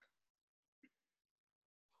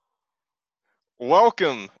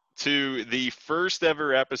Welcome to the first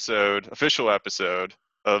ever official episode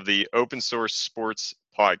of the Open Source Sports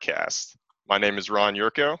Podcast. My name is Ron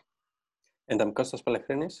Yurko. And I'm Kostas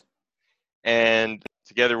Palachrinis. And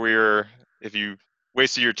together if you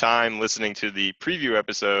wasted your time listening to the preview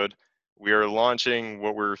episode, we are launching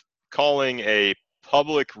what we're calling a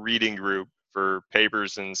public reading group for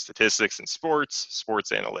papers in statistics and sports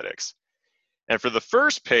analytics. And for the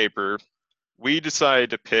first paper, we decided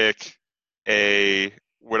to pick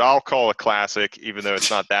what I'll call a classic, even though it's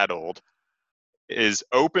not that old, is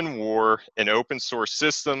Open WAR, an open source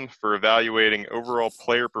system for evaluating overall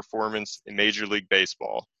player performance in Major League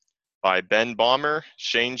Baseball by Ben Baumer,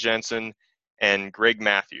 Shane Jensen, and Greg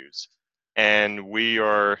Matthews. And we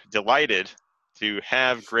are delighted to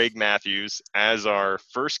have Greg Matthews as our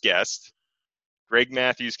first guest. Greg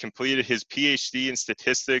Matthews completed his PhD in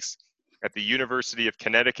statistics at the University of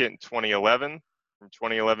Connecticut in 2011. From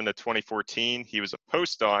 2011 to 2014, he was a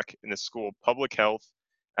postdoc in the School of Public Health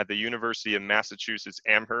at the University of Massachusetts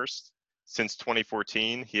Amherst. Since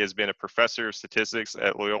 2014, he has been a professor of statistics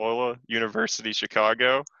at Loyola University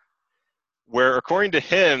Chicago, where, according to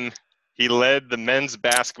him, he led the men's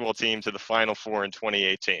basketball team to the Final Four in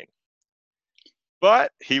 2018.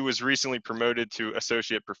 But he was recently promoted to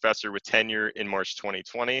associate professor with tenure in March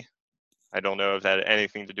 2020. I don't know if that had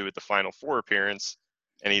anything to do with the Final Four appearance.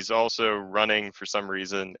 And he's also running, for some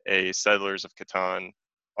reason, a Settlers of Catan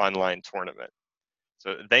online tournament.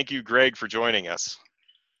 So thank you, Greg, for joining us.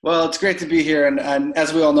 Well, it's great to be here. And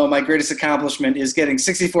as we all know, my greatest accomplishment is getting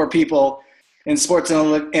 64 people in sports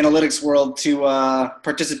analytics world to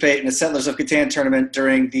participate in a Settlers of Catan tournament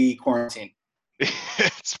during the quarantine.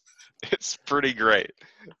 It's pretty great.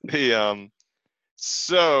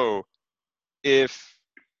 So to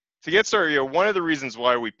get started, one of the reasons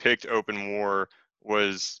why we picked Open WAR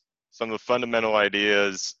was some of the fundamental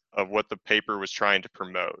ideas of what the paper was trying to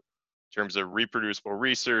promote in terms of reproducible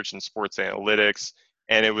research and sports analytics.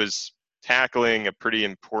 And it was tackling a pretty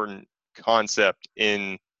important concept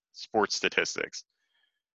in sports statistics.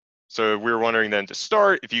 So we were wondering then to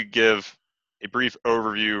start, if you give a brief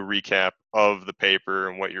overview, recap of the paper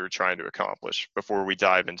and what you were trying to accomplish before we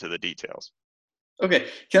dive into the details. Okay.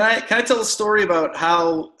 Can I tell a story about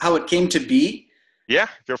how it came to be? Yeah,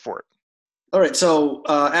 go for it. All right. So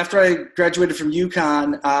after I graduated from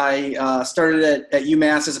UConn, I started at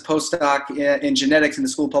UMass as a postdoc in genetics in the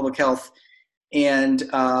School of Public Health. And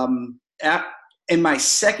in my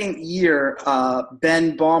second year,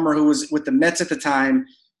 Ben Baumer, who was with the Mets at the time,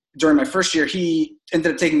 during my first year, he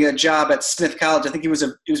ended up taking a job at Smith College. I think he was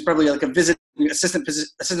probably like a visiting assistant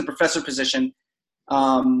professor position.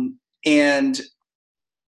 And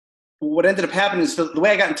what ended up happening is the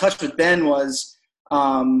way I got in touch with Ben was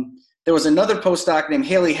there was another postdoc named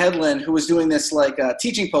Haley Headland who was doing this like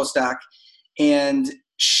teaching postdoc, and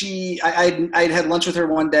I'd had lunch with her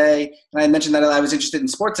one day, and I mentioned that I was interested in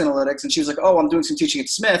sports analytics, and she was like, "Oh, I'm doing some teaching at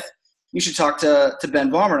Smith. You should talk to Ben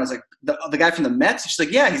Baumer." And I was like, "The guy from the Mets?" She's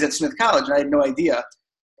like, "Yeah, he's at Smith College," and I had no idea.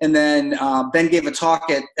 And then Ben gave a talk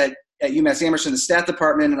at UMass Amherst in the stat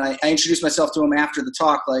department, and I introduced myself to him after the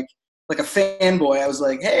talk, like a fanboy. I was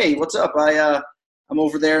like, "Hey, what's up? I'm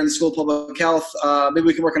over there in the School of Public Health. Maybe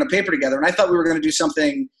we can work on a paper together." And I thought we were going to do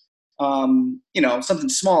something, something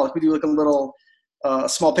small. Like we do like a little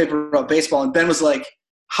small paper about baseball. And Ben was like,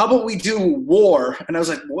 "How about we do WAR?" And I was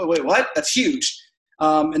like, "Wait, what? That's huge."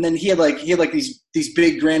 And then he had these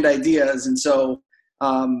big grand ideas. And so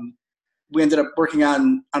we ended up working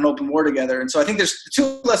on Open WAR together. And so I think there's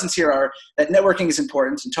two lessons here are that networking is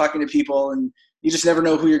important and talking to people, and you just never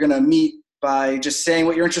know who you're going to meet by just saying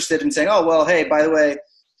what you're interested in, saying, "Oh, well, hey, by the way,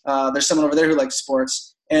 there's someone over there who likes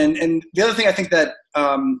sports." And the other thing I think that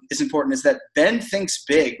is important is that Ben thinks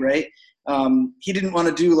big, right? He didn't want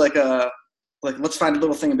to do let's find a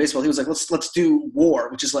little thing in baseball. He was like, let's do WAR,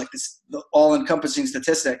 which is like this the all-encompassing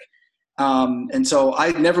statistic. And so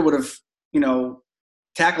I never would have,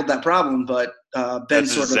 tackled that problem, but Ben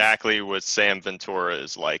That's exactly what Sam Ventura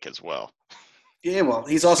is like as well. Yeah, well,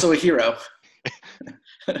 he's also a hero.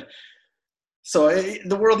 So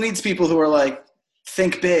the world needs people who are like,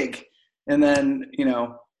 think big, and then,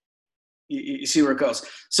 you see where it goes.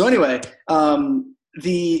 So anyway,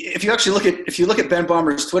 if you look at Ben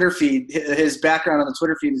Baumer's Twitter feed, his background on the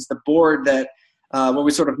Twitter feed is the board that where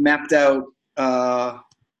we sort of mapped out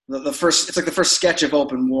the first. It's like the first sketch of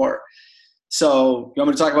Open WAR. So you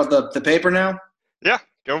want me to talk about the paper now? Yeah,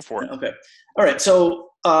 go for it. Okay. All right.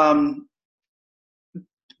 So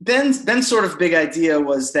Ben's sort of big idea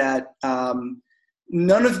was that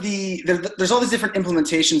there's all these different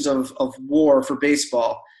implementations of WAR for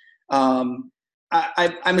baseball. I'm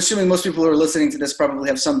assuming most people who are listening to this probably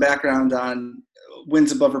have some background on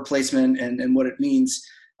wins above replacement and what it means.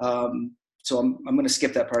 So I'm going to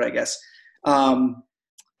skip that part, I guess.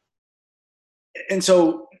 And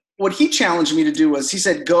so what he challenged me to do was, he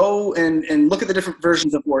said, go and look at the different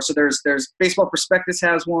versions of WAR. So there's Baseball Prospectus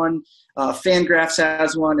has one, Fangraphs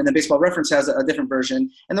has one, and then Baseball Reference has a different version,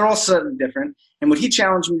 and they're all slightly different. And what he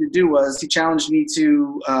challenged me to do was, he challenged me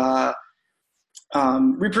to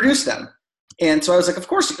reproduce them. And so I was like, of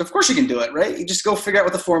course you can do it, right? You just go figure out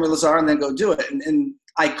what the formulas are and then go do it. And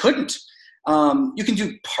I couldn't. You can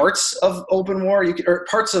do parts of Open War, or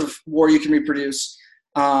parts of WAR you can reproduce.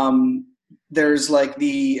 There's like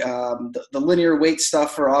the linear weight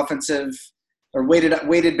stuff for offensive, or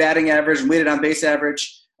weighted batting average and weighted on base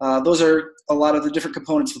average. Those are a lot of the different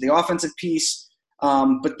components for the offensive piece.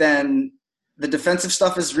 But then the defensive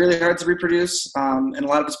stuff is really hard to reproduce, and a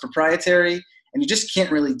lot of it's proprietary, and you just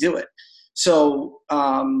can't really do it. So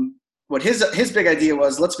what his big idea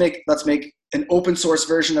was, let's make an open source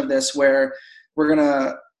version of this, where we're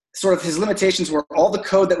gonna sort of, his limitations were all the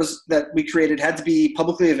code that we created had to be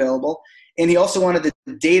publicly available. And he also wanted the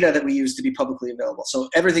data that we used to be publicly available. So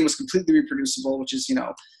everything was completely reproducible, which is,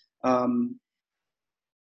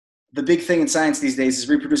 the big thing in science these days is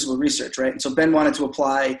reproducible research, right? And so Ben wanted to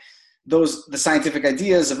apply the scientific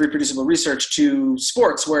ideas of reproducible research to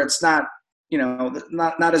sports, where it's not,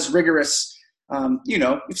 not as rigorous.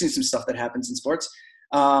 We've seen some stuff that happens in sports.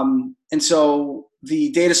 And so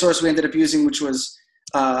the data source we ended up using, which was,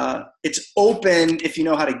 it's open if you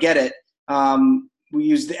know how to get it. We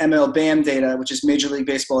used the MLBAM data, which is Major League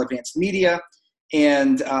Baseball Advanced Media,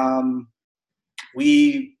 and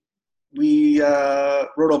we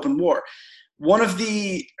wrote Open War. One of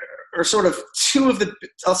the, or sort of two of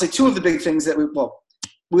the big things that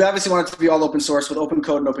we obviously wanted to be all open source with open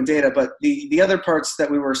code and open data, but the other parts that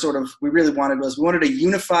we really wanted was, we wanted a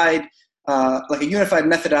unified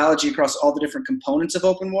methodology across all the different components of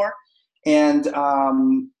Open War. And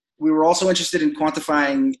we were also interested in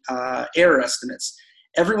quantifying error estimates.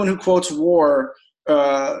 Everyone who quotes WAR,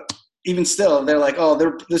 even still, they're like,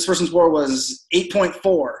 this person's WAR was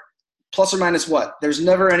 8.4, plus or minus what? There's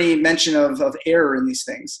never any mention of error in these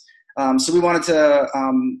things. So we wanted to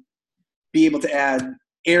be able to add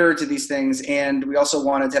error to these things, and we also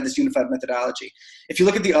wanted to have this unified methodology. If you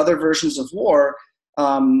look at the other versions of WAR,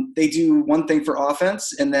 they do one thing for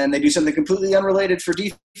offense, and then they do something completely unrelated for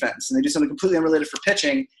defense, and they do something completely unrelated for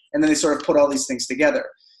pitching, and then they sort of put all these things together.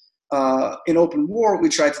 In Open War, what we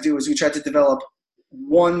tried to do is we tried to develop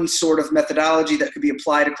one sort of methodology that could be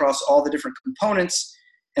applied across all the different components,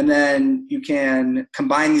 and then you can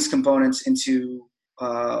combine these components into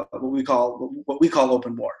what we call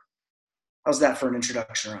Open War. How's that for an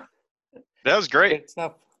introduction, Ron? That was great. Good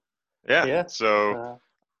stuff. Yeah. So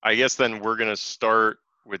I guess then we're going to start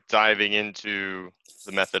with diving into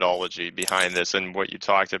the methodology behind this and what you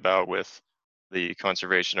talked about with the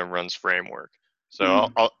conservation of runs framework. So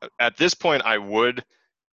at this point, I would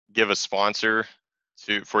give a sponsor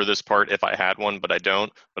for this part if I had one, but I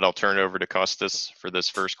don't. But I'll turn it over to Kostas for this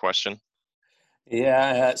first question.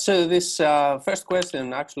 Yeah, so this first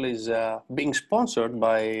question actually is being sponsored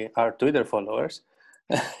by our Twitter followers.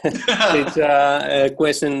 It's a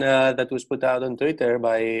question that was put out on Twitter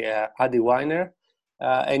by Adi Weiner,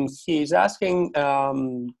 and he's asking,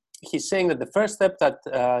 he's saying that the first step that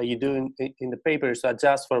you do in the paper is to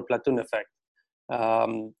adjust for platoon effect.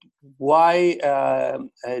 Why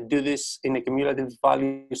do this in a cumulative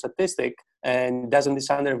value statistic, and doesn't this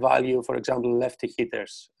undervalue, for example, lefty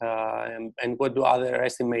hitters? And what do other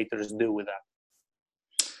estimators do with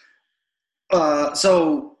that?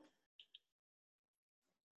 So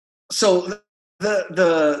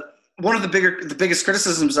the one of the biggest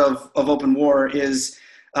criticisms of Open War is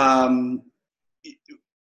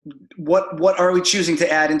what are we choosing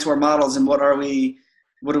to add into our models, and what are we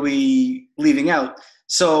leaving out?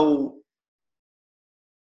 So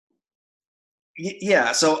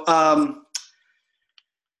yeah, so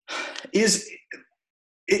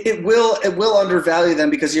it will undervalue them,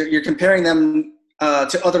 because you're comparing them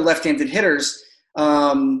to other left-handed hitters.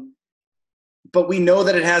 But we know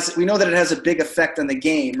that it has a big effect on the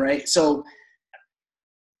game, right? So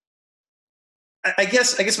I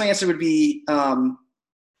guess my answer would be,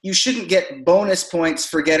 you shouldn't get bonus points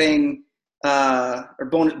for getting or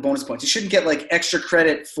bonus points. You shouldn't get like extra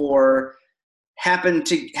credit for happen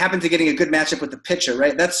to getting a good matchup with the pitcher,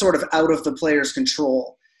 right? That's sort of out of the player's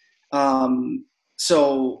control.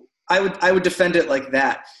 So I would defend it like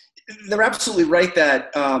that. They're absolutely right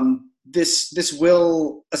that this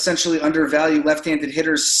will essentially undervalue left-handed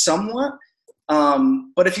hitters somewhat.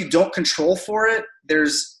 But if you don't control for it,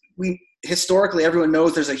 historically everyone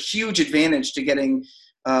knows there's a huge advantage to getting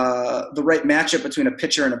the right matchup between a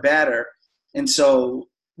pitcher and a batter. And so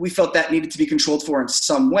we felt that needed to be controlled for in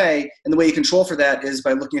some way. And the way you control for that is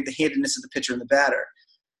by looking at the handedness of the pitcher and the batter.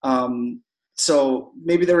 So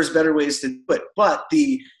maybe there was better ways to do it. But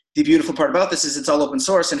the beautiful part about this is it's all open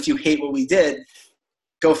source. And if you hate what we did,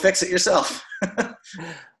 go fix it yourself.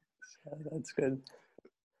 That's good.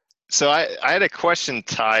 So I had a question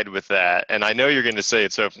tied with that, and I know you're going to say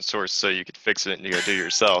it's open source, so you could fix it and you go do it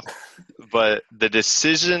yourself. But the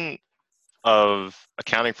decision of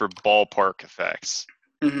accounting for ballpark effects,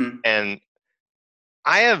 and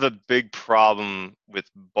I have a big problem with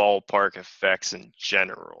ballpark effects in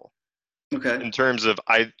general. Okay. In terms of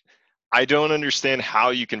I don't understand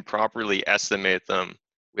how you can properly estimate them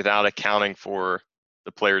without accounting for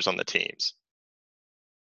the players on the teams.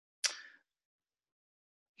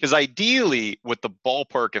 Because ideally, what the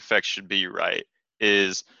ballpark effect should be, right,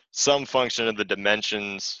 is some function of the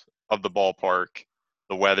dimensions of the ballpark,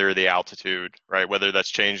 the weather, the altitude, right, whether that's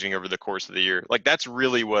changing over the course of the year. Like, that's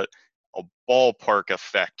really what a ballpark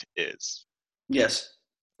effect is. Yes.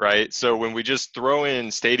 Right? So when we just throw in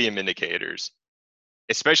stadium indicators,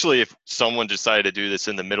 especially if someone decided to do this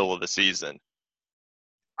in the middle of the season,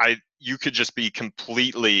 you could just be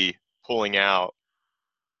completely pulling out,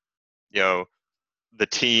 the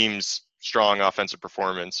team's strong offensive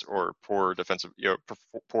performance or poor defensive,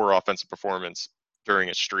 poor offensive performance during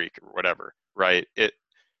a streak or whatever, right?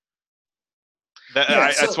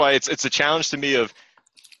 That's why it's a challenge to me of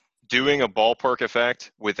doing a ballpark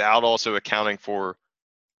effect without also accounting for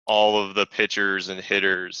all of the pitchers and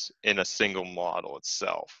hitters in a single model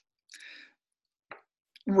itself.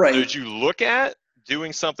 Right. So did you look at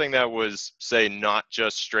doing something that was, say, not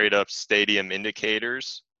just straight up stadium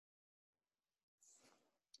indicators?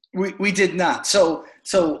 We did not. So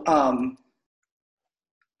okay,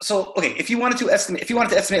 if you wanted to estimate, if you wanted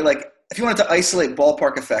to isolate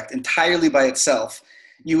ballpark effect entirely by itself,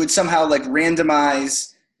 you would somehow like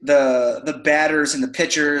randomize the batters and the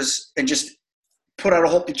pitchers and just get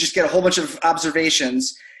a whole bunch of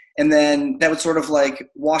observations, and then that would sort of like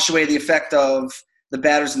wash away the effect of the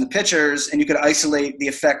batters and the pitchers, and you could isolate the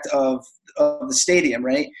effect of the stadium,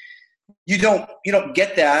 right? You don't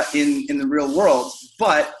get that in the real world,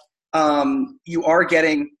 but you are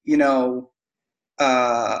getting,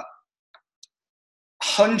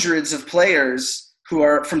 hundreds of players who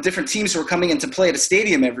are from different teams who are coming in to play at a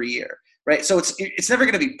stadium every year, right? So it's never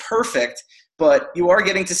going to be perfect, but you are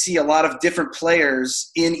getting to see a lot of different players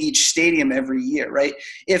in each stadium every year, right?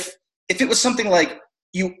 If it was something like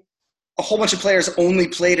a whole bunch of players only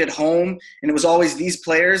played at home and it was always these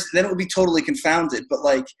players, then it would be totally confounded. But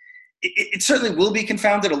like, it certainly will be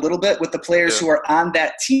confounded a little bit with the players who are on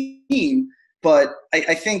that team. But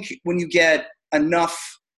I think when you get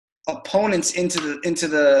enough opponents into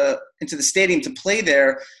the stadium to play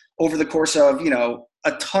there over the course of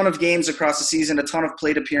a ton of games across the season, a ton of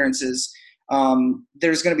plate appearances,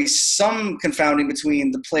 there's going to be some confounding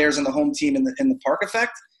between the players on the home team and the park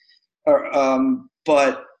effect.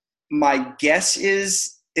 But my guess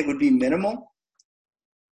is it would be minimal.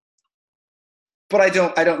 But I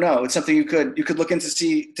don't know. It's something you could look into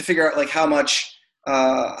to figure out like how much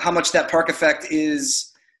that park effect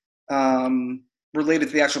is related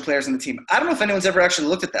to the actual players on the team. I don't know if anyone's ever actually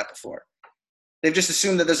looked at that before. They've just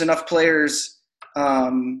assumed that there's enough players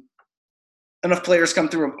come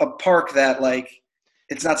through a park that like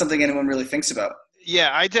it's not something anyone really thinks about. Yeah,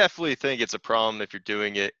 I definitely think it's a problem if you're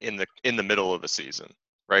doing it in the middle of the season,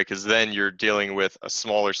 right? Because then you're dealing with a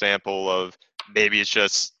smaller sample of maybe it's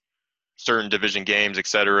just certain division games, et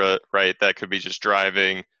cetera, right? That could be just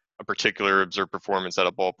driving a particular observed performance at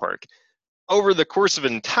a ballpark. Over the course of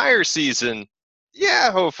an entire season,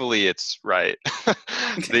 yeah, hopefully it's right.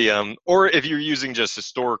 Or if you're using just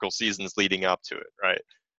historical seasons leading up to it, right?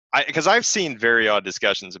 Because I've seen very odd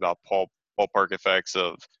discussions about ballpark effects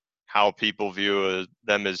of how people view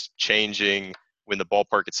them as changing when the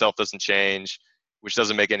ballpark itself doesn't change, which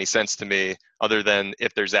doesn't make any sense to me, other than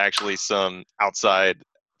if there's actually some outside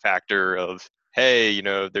factor of, hey,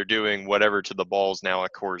 they're doing whatever to the balls now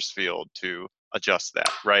at Coors Field to adjust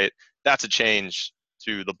that, right? That's a change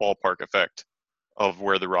to the ballpark effect of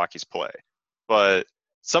where the Rockies play. But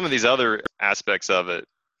some of these other aspects of it,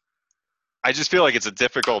 I just feel like it's a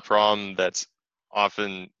difficult problem that's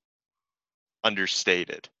often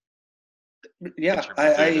understated. Yeah,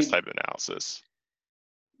 doing this type of analysis.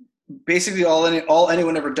 Basically, all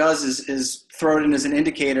anyone ever does is throw it in as an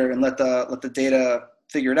indicator and let the data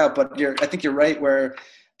figure it out. But I think you're right where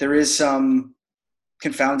there is some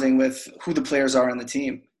confounding with who the players are on the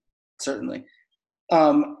team, certainly.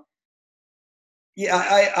 Yeah,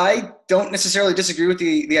 I don't necessarily disagree with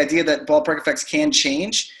the idea that ballpark effects can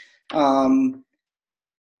change.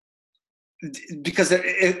 Because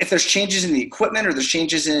if there's changes in the equipment or there's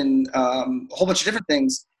changes in a whole bunch of different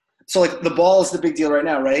things, so like the ball is the big deal right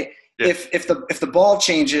now, right? Yeah. If the ball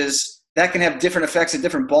changes, that can have different effects at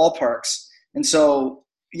different ballparks, and so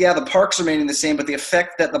yeah, the parks remaining the same, but the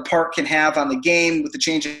effect that the park can have on the game with the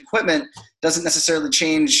change in equipment doesn't necessarily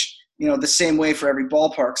change, the same way for every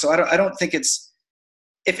ballpark. So I don't think it's,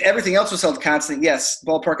 if everything else was held constant, yes,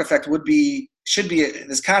 ballpark effect should be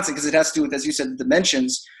this constant because it has to do with, as you said,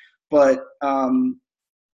 dimensions. But with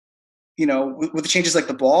the changes like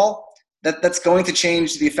the ball, that's going to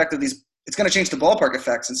change the effect of these. It's going to change the ballpark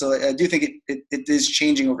effects, and so I do think it is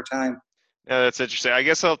changing over time. Yeah, that's interesting. I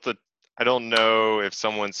guess I don't know if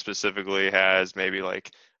someone specifically has maybe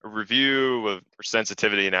like a review of or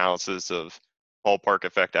sensitivity analysis of ballpark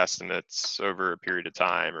effect estimates over a period of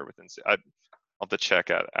time or within. I'll have to check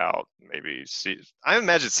that out. Maybe see. I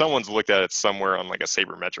imagine someone's looked at it somewhere on like a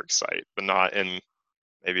sabermetric site, but not in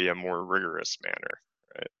maybe a more rigorous manner,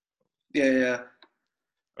 right? Yeah.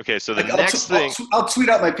 Okay, so the next thing. I'll tweet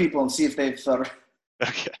out my people and see if they've thought.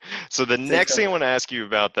 Okay, so the next thing I want to ask you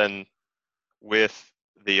about then, with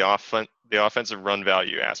the offensive run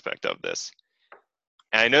value aspect of this,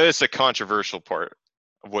 and I know it's a controversial part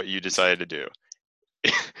of what you decided to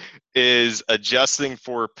do, is adjusting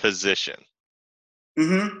for position.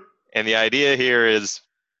 Mm-hmm. And the idea here is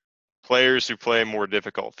players who play more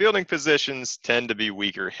difficult fielding positions tend to be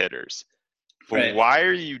weaker hitters. But Right. Why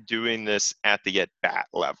are you doing this at the at-bat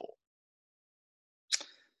level?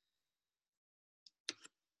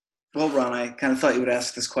 Well, Ron, I kind of thought you would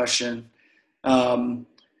ask this question.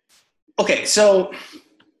 Okay, so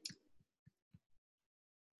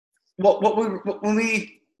when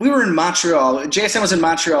we were in Montreal, JSN was in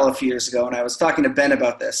Montreal a few years ago, and I was talking to Ben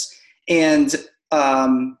about this. And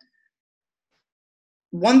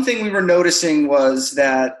one thing we were noticing was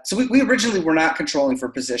that, so we originally were not controlling for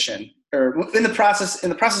position, or in the process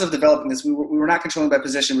of developing this, we were not controlling by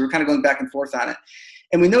position. We were kind of going back and forth on it,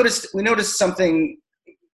 and we noticed something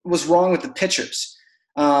was wrong with the pitchers.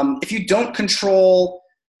 If you don't control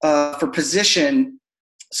for position,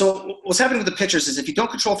 so what's happening with the pitchers is if you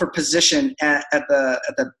don't control for position at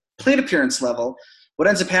the plate appearance level, what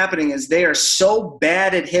ends up happening is they are so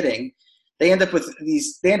bad at hitting, they end up with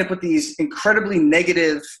these incredibly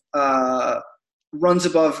negative runs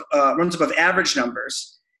above average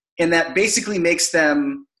numbers, and that basically makes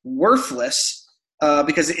them worthless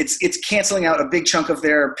because it's canceling out a big chunk of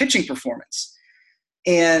their pitching performance.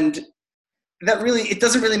 And it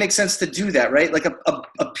doesn't really make sense to do that, right? Like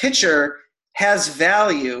a pitcher has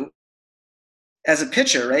value as a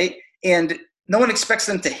pitcher, right? And no one expects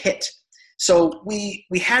them to hit. So we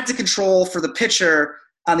had to control for the pitcher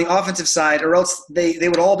on the offensive side, or else they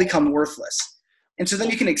would all become worthless. And so then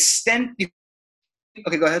you can extend.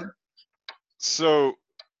 Okay, go ahead. So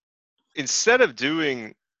instead of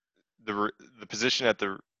doing the position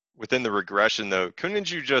within the regression, though,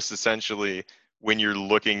 couldn't you just essentially, when you're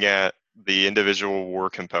looking at the individual WAR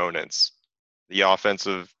components, the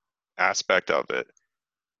offensive aspect of it,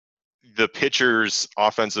 the pitcher's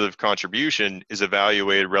offensive contribution is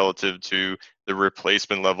evaluated relative to the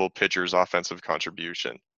replacement level pitcher's offensive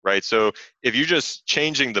contribution, right? So if you're just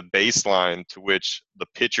changing the baseline to which the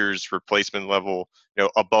pitcher's replacement level,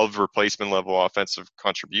 above replacement level offensive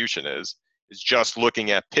contribution is just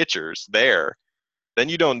looking at pitchers there, then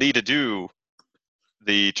you don't need to do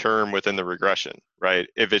the term within the regression, right?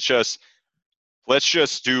 If it's just, let's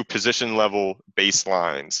just do position level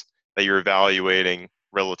baselines that you're evaluating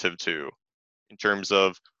relative to in terms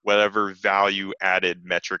of whatever value added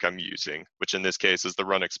metric I'm using, which in this case is the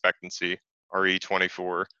run expectancy, RE24.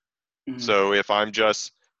 Mm-hmm. So if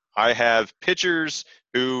I have pitchers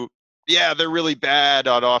who, they're really bad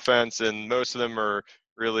on offense and most of them are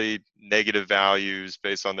really negative values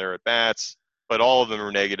based on their at-bats, but all of them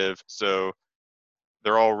are negative. So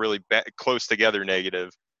they're all really close together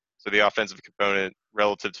negative. So the offensive component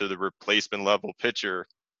relative to the replacement level pitcher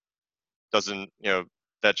doesn't,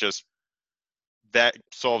 that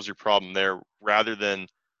solves your problem there rather than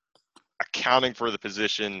accounting for the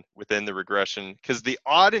position within the regression. Because the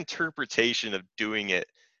odd interpretation of doing it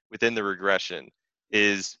within the regression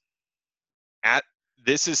is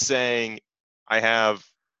this is saying I have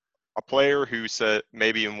a player who said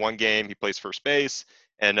maybe in one game he plays first base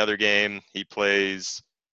and another game he plays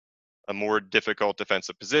a more difficult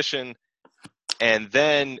defensive position. And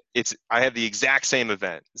then I have the exact same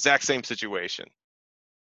event, exact same situation,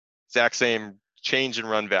 exact same change in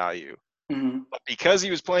run value. Mm-hmm. But because he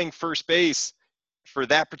was playing first base for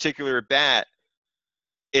that particular bat,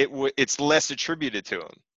 it's less attributed to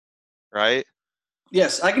him, right?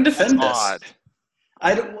 Yes, I can defend That's this. odd.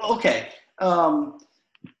 I don't, okay.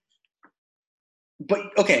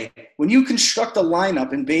 But okay, when you construct a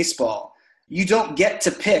lineup in baseball, you don't get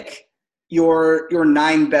to pick your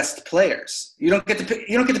 9 best players. You don't get to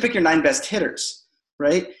pick your 9 best hitters,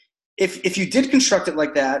 right? If you did construct it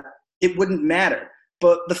like that, it wouldn't matter.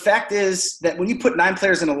 But the fact is that when you put 9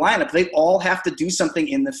 players in a lineup, they all have to do something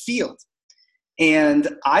in the field.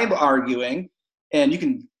 And I'm arguing, and you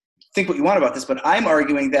can think what you want about this, but I'm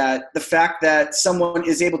arguing that the fact that someone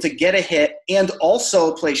is able to get a hit and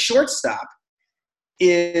also play shortstop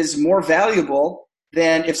is more valuable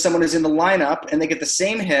than if someone is in the lineup and they get the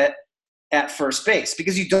same hit at first base,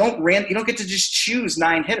 because you don't get to just choose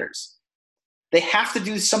 9 hitters. They have to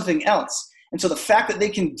do something else. And so the fact that they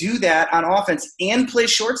can do that on offense and play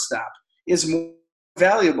shortstop is more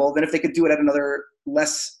valuable than if they could do it at another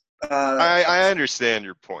less. I understand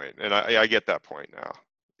your point, and I get that point now.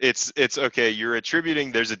 It's okay. You're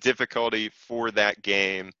attributing there's a difficulty for that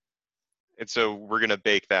game, and so we're gonna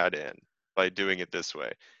bake that in by doing it this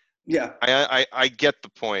way. Yeah. I get the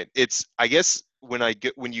point. It's, I guess,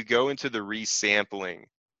 when you go into the resampling,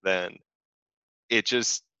 then it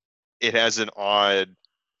has an odd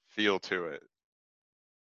feel to it,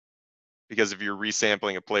 because if you're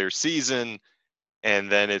resampling a player's season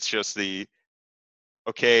and then it's just the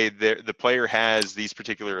player has these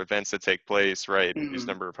particular events that take place, right? Mm-hmm. These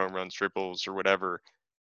number of home runs, triples, or whatever,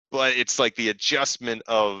 but it's like the adjustment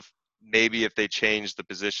of maybe if they change the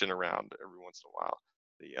position around every once in a while.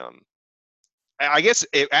 I guess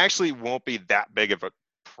it actually won't be that big of a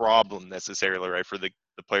problem necessarily, right? For the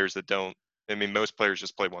players that don't. I mean, most players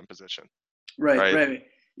just play one position. Right.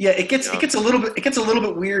 Yeah, it gets a little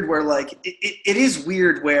bit weird where like it is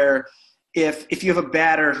weird where if you have a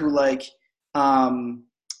batter who like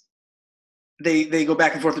they go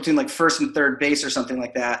back and forth between like first and third base or something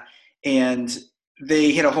like that, and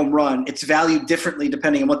they hit a home run, it's valued differently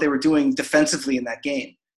depending on what they were doing defensively in that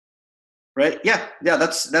game. Right? Yeah,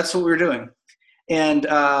 that's what we were doing. And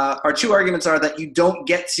our 2 arguments are that you don't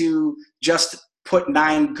get to just put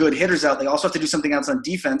 9 good hitters out. They also have to do something else on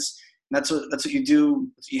defense. And that's what you do.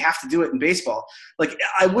 You have to do it in baseball. Like,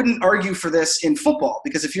 I wouldn't argue for this in football,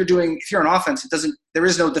 because if you're on offense, there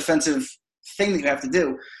is no defensive thing that you have to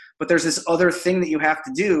do. But there's this other thing that you have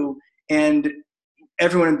to do, and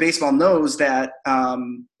everyone in baseball knows that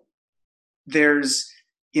there's,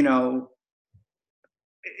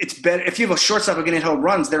 it's better if you have a shortstop who can hit home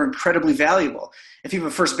runs. They're incredibly valuable. If you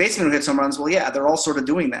have a first baseman who hits home runs, well, yeah, they're all sort of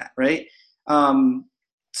doing that, right?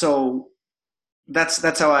 So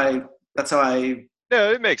that's how I.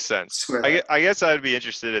 No, it makes sense. I guess I'd be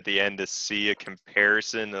interested at the end to see a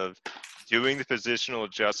comparison of doing the positional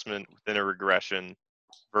adjustment within a regression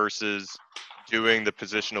versus doing the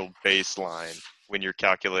positional baseline when you're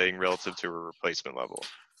calculating relative to a replacement level.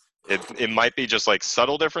 It might be just like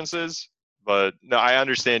subtle differences, but no, I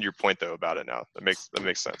understand your point though about it now. That makes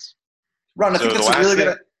sense. Ron, I think that's a really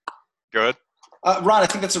good. Go ahead. Ron, I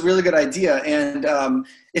think that's a really good idea. And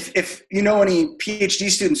if you know any PhD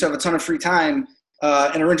students who have a ton of free time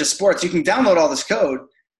and are into sports, you can download all this code.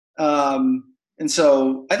 And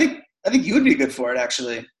so I think you would be good for it,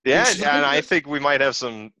 actually. Yeah, and I think we might have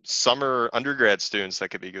some summer undergrad students that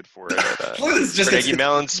could be good for it. Carnegie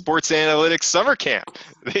Mellon Sports Analytics Summer Camp.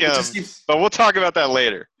 But we'll talk about that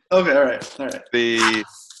later. Okay, all right.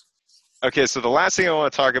 Okay, so the last thing I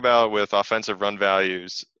want to talk about with offensive run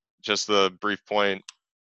values, just the brief point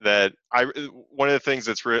that one of the things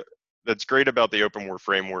that's great about the OpenWAR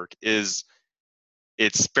framework is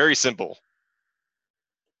it's very simple,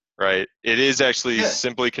 right? It is actually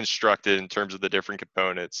simply constructed in terms of the different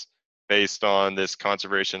components based on this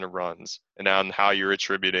conservation of runs and on how you're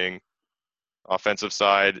attributing offensive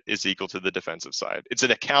side is equal to the defensive side. It's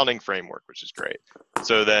an accounting framework, which is great.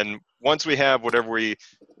 So then once we have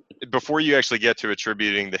before you actually get to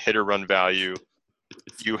attributing the hitter run value,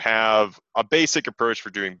 you have a basic approach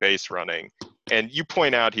for doing base running. And you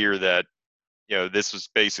point out here that, this was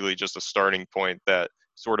basically just a starting point that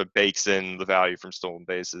sort of bakes in the value from stolen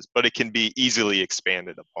bases, but it can be easily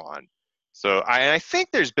expanded upon. So I think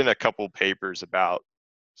there's been a couple papers about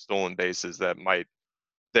stolen bases that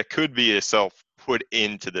could be itself put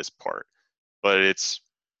into this part, but it's,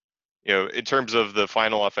 in terms of the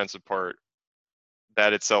final offensive part,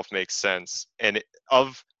 that itself makes sense. And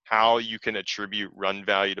of how you can attribute run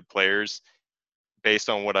value to players based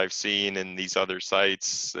on what I've seen in these other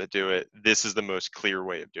sites that do it, this is the most clear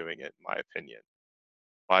way of doing it, in my opinion.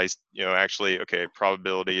 By,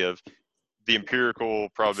 probability of the empirical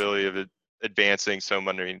probability of advancing so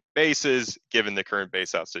many bases given the current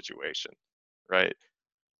base out situation, right?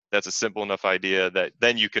 that's a simple enough idea that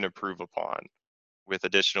then you can improve upon with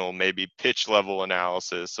additional maybe pitch level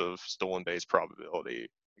analysis of stolen base probability,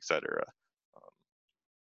 etc.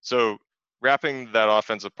 So wrapping that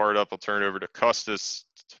offensive part up, I'll turn it over to Costas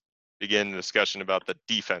to begin the discussion about the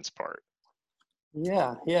defense part.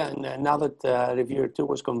 Yeah. And now that reviewer 2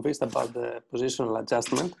 was convinced about the positional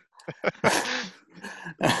adjustment,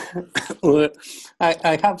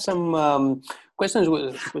 I have some questions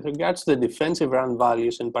with regards to the defensive run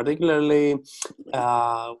values, and particularly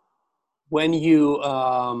when you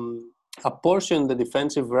apportion the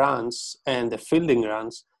defensive runs and the fielding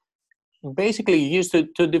runs. Basically, you use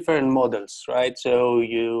two different models, right? So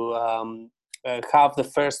you have the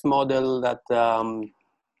first model that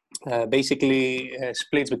basically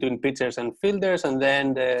splits between pitchers and fielders, and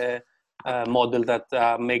then the model that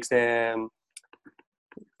makes the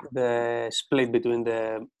split between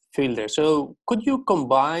the fielders. So could you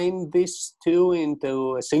combine these two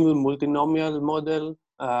into a single multinomial model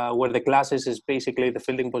where the classes is basically the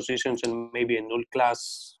fielding positions and maybe a null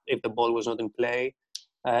class if the ball was not in play?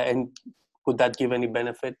 And could that give any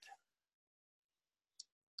benefit?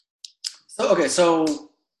 So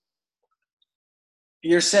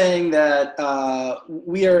you're saying that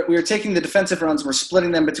we are taking the defensive runs, we're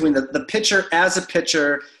splitting them between the pitcher as a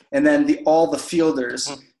pitcher and then all the fielders.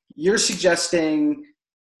 Mm-hmm. You're suggesting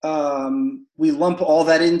we lump all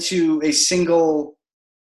that into a single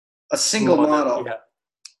model. Yeah.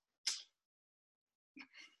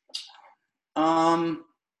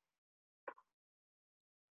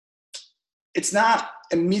 It's not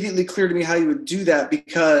immediately clear to me how you would do that,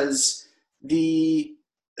 because the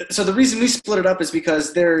reason we split it up is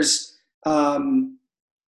because there's a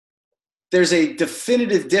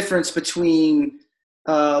definitive difference between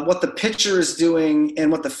what the pitcher is doing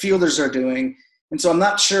and what the fielders are doing, and so I'm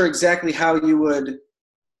not sure exactly how you would.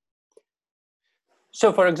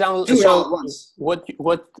 So, for example, do it all at once. What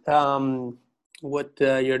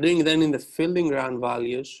you're doing then in the fielding run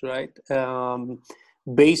values, right?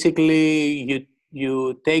 Basically,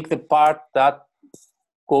 you take the part that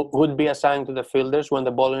would be assigned to the fielders when the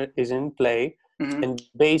ball is in play, mm-hmm. and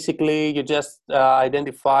basically you just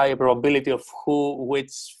identify a probability of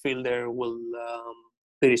which fielder will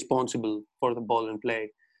be responsible for the ball in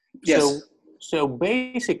play. Yes. So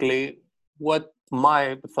basically, what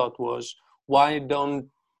my thought was, why don't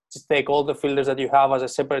just take all the fielders that you have as a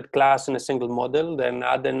separate class in a single model, then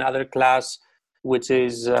add another class which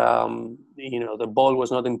is, the ball was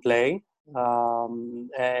not in play,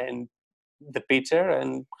 and the pitcher,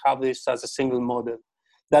 and have this as a single model.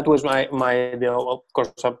 That was my idea. Of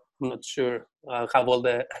course, I'm not sure I have all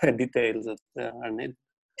the details that are needed.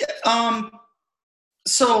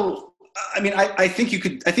 So, I mean, I think you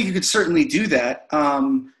could certainly do that.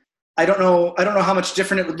 I don't know how much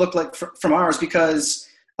different it would look like from ours, because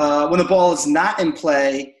when the ball is not in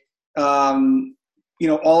play,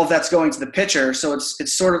 all of that's going to the pitcher. So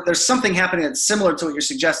it's sort of, there's something happening that's similar to what you're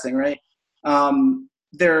suggesting, right?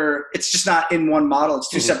 It's just not in one model. It's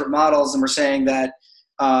two mm-hmm. separate models. And we're saying that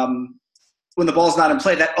when the ball's not in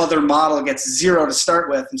play, that other model gets 0 to start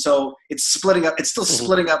with. And so it's splitting up. It's still mm-hmm.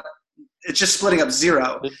 splitting up. It's just splitting up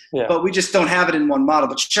 0, yeah. But we just don't have it in one model.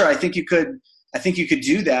 But sure, I think you could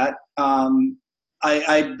do that.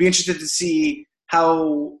 I'd be interested to see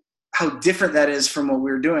how different that is from what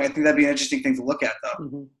we were doing. I think that'd be an interesting thing to look at, though.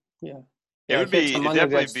 Mm-hmm. Yeah. It'd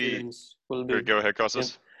definitely be. Go ahead,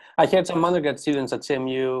 Costas. I heard some undergrad students at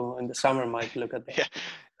CMU in the summer might look at that. Yeah.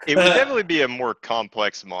 It would definitely be a more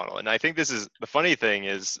complex model. And I think this is the funny thing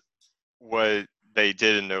is what they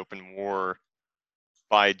did in Open War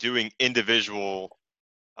by doing individual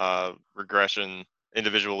logistic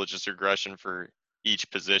regression for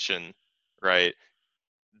each position, right?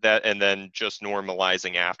 That, and then just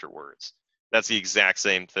normalizing afterwards. That's the exact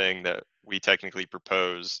same thing that we technically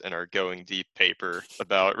propose in our Going Deep paper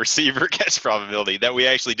about receiver catch probability that we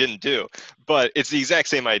actually didn't do. But it's the exact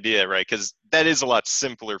same idea, right? Because that is a lot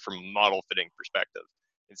simpler from a model fitting perspective,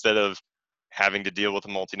 instead of having to deal with a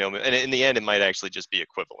multinomial. And in the end, it might actually just be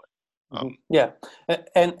equivalent. Yeah,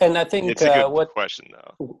 and I think it's a good question,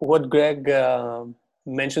 though. What Greg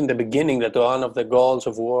mentioned at the beginning, that one of the goals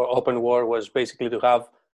of Open War was basically to have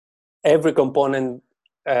every component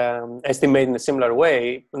estimate in a similar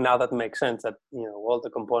way. Now that makes sense, that all the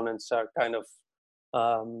components are kind of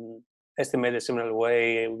estimated a similar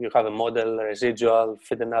way. You have a model, a residual,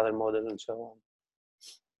 fit another model, and so on.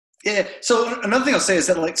 Yeah. So another thing I'll say is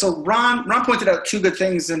that, Ron pointed out two good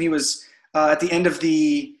things, and he was at the end of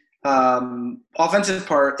the offensive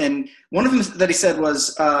part, and one of them that he said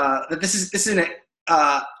was that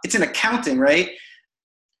it's in accounting, right?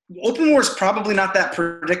 open war is probably not that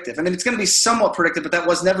predictive. I mean, it's going to be somewhat predictive, but that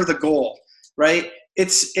was never the goal, right?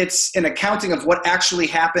 It's an accounting of what actually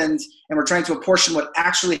happened, and we're trying to apportion what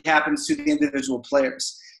actually happens to the individual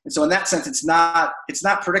players. And so in that sense, it's not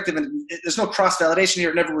predictive, and there's no cross-validation here.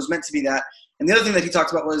 It never was meant to be that. And the other thing that he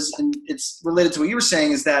talked about was, and it's related to what you were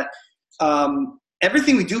saying, is that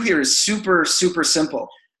everything we do here is super, super simple.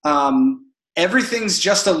 Everything's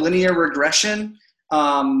just a linear regression.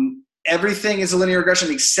 Everything is a linear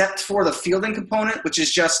regression except for the fielding component, which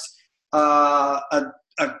is just a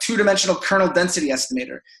two-dimensional kernel density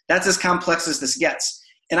estimator. That's as complex as this gets.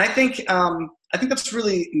 And I think that's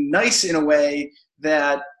really nice in a way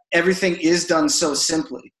that everything is done so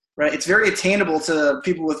simply, right? It's very attainable to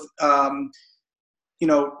people with,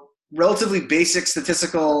 relatively basic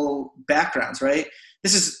statistical backgrounds, right?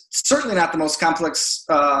 This is certainly not the most complex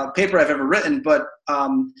paper I've ever written, but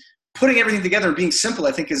putting everything together and being simple,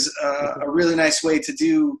 I think, is a really nice way to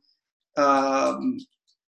do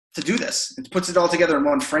this. It puts it all together in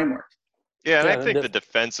one framework. Yeah, and I think the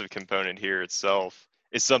defensive component here itself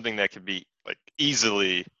is something that could be like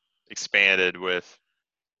easily expanded with,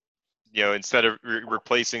 instead of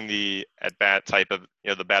replacing the at bat type of,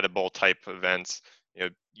 the batted ball type events,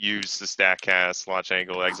 use the StatCast, launch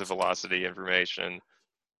angle, exit velocity information.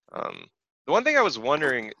 The one thing I was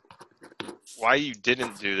wondering why you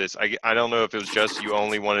didn't do this, I don't know if it was just you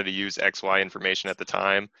only wanted to use XY information at the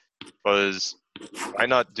time, was why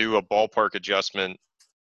not do a ballpark adjustment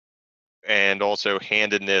and also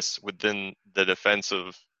handedness within the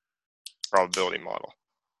defensive probability model?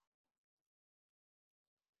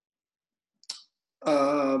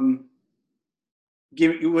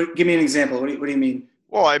 Give me an example. What do you mean?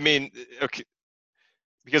 Well, I mean, okay,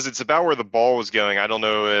 because it's about where the ball was going. I don't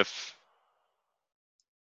know if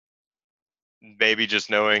maybe just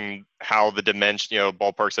knowing how the dimension,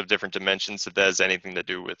 ballparks have different dimensions, if that has anything to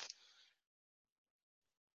do with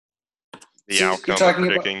the outcome of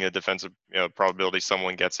predicting a defensive probability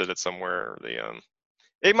someone gets it at somewhere.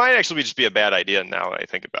 It might actually just be a bad idea now that I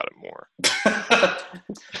think about it more.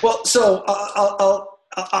 Well, so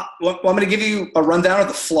I'm going to give you a rundown of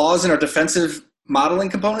the flaws in our defensive modeling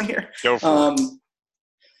component here. Go for it.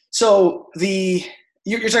 So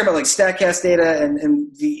you're talking about like StatCast data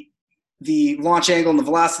and the launch angle and the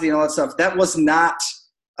velocity and all that stuff. That was not.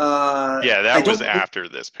 That was after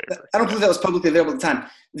this paper. I don't believe that was publicly available at the time.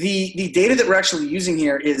 The data that we're actually using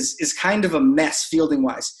here is kind of a mess fielding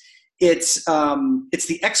wise. It's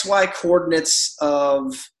the XY coordinates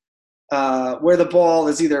of where the ball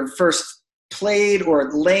is either first played or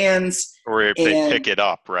it lands, or if they pick it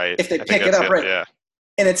up, right? If they pick it up, right? Yeah.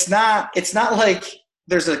 And it's not like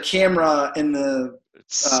there's a camera in the.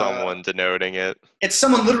 It's someone denoting it. It's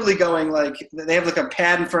someone literally going like they have like a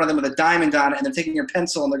pad in front of them with a diamond on it, and they're taking your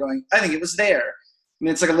pencil and they're going, "I think it was there." I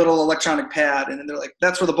mean, it's like a little electronic pad, and they're like,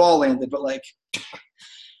 "That's where the ball landed," but like,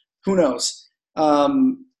 who knows?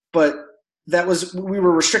 But we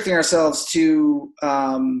were restricting ourselves to.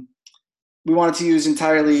 We wanted to use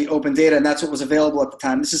entirely open data, and that's what was available at the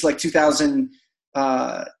time. This is like 2000.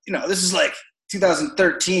 This is like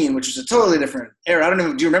 2013, which was a totally different era. I don't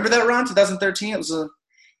know. Do you remember that, Ron? 2013. It was a.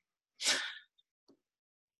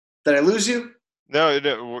 Did I lose you? No.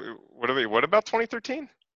 What about 2013?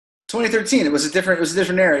 2013. It was a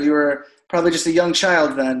different era. You were probably just a young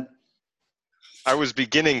child then. I was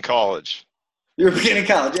beginning college. You were beginning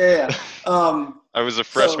college. Yeah. I was a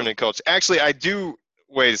freshman in college. Actually, I do.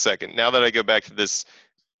 Wait a second. Now that I go back to this,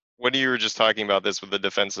 when you were just talking about this with the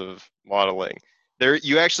defensive modeling,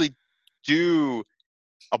 you actually do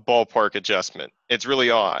a ballpark adjustment. It's really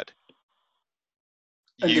odd.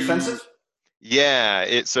 Defensive? Yeah.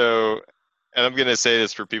 And I'm going to say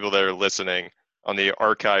this for people that are listening, on the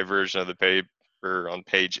archive version of the paper on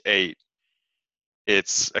page 8,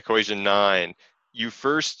 it's equation 9. You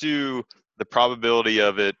first do the probability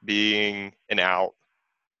of it being an out,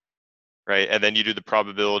 right? And then you do the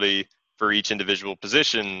probability for each individual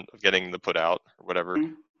position of getting the put out or whatever.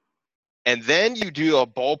 Mm-hmm. And then you do a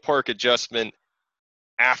ballpark adjustment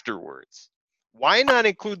afterwards. Why not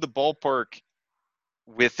include the ballpark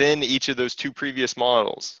within each of those two previous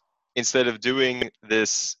models instead of doing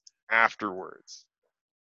this afterwards?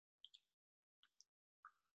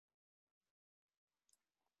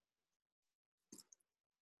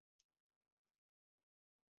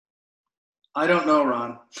 I don't know,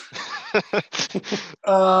 Ron.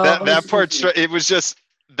 that part, it was just,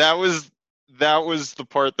 that was the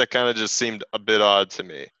part that kind of just seemed a bit odd to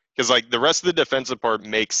me. Because like the rest of the defensive part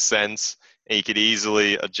makes sense and you could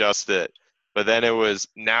easily adjust it. But then it was,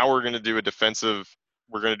 now we're going to do a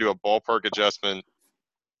ballpark adjustment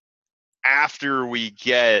after we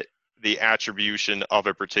get the attribution of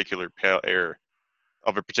a particular player,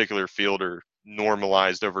 of a particular fielder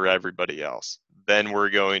normalized over everybody else. Then we're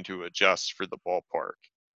going to adjust for the ballpark.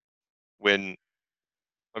 When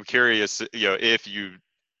I'm curious, if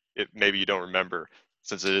maybe you don't remember,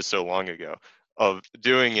 since it is so long ago, of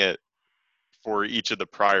doing it for each of the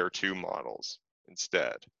prior two models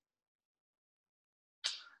instead.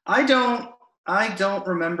 I don't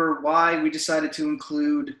remember why we decided to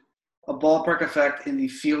include a ballpark effect in the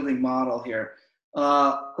fielding model here.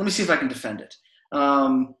 Let me see if I can defend it.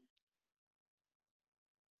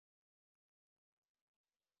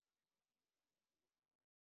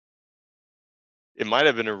 It might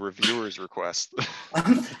have been a reviewer's request.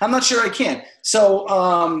 I'm not sure I can. So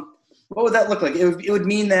what would that look like? It would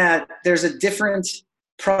mean that there's a different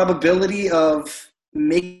probability of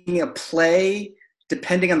making a play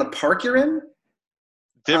depending on the park you're in?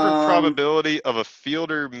 Different probability of a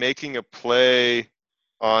fielder making a play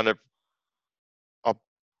on a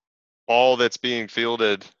ball that's being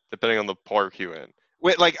fielded depending on the park you're in.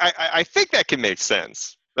 Wait, like I think that can make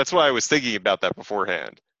sense. That's why I was thinking about that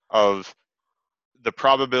beforehand, of the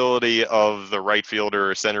probability of the right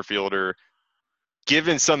fielder or center fielder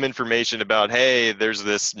given some information about, hey, there's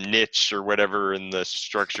this niche or whatever in the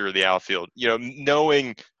structure of the outfield.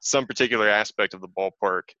 Knowing some particular aspect of the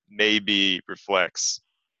ballpark maybe reflects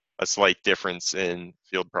a slight difference in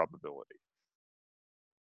field probability.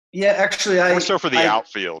 Yeah, actually, more so for the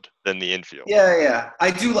outfield than the infield. Yeah.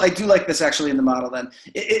 I do like this actually in the model. Then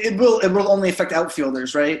it will only affect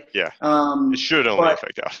outfielders, right? Yeah. It should only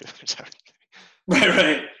affect outfielders.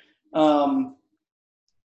 Right.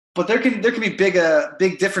 But there can be big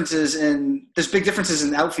differences in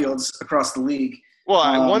outfields across the league.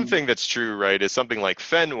 Well, one thing that's true, right, is something like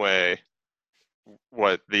Fenway.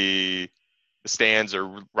 What the stands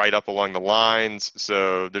are right up along the lines,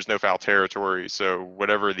 so there's no foul territory. So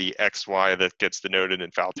whatever the XY that gets denoted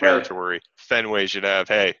in foul territory, right. Fenway should have,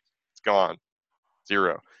 hey, it's gone,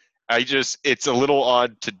 0. It's a little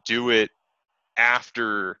odd to do it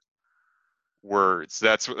after words.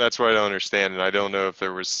 That's what I don't understand, and I don't know if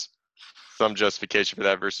there was some justification for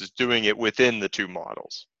that versus doing it within the two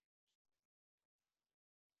models.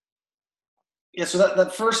 Yeah, so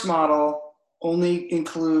that first model only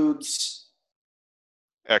includes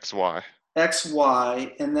XY,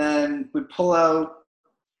 and then we pull out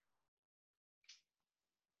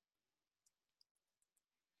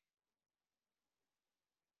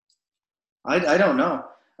I don't know.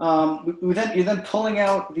 You're then pulling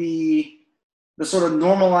out the sort of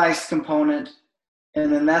normalized component,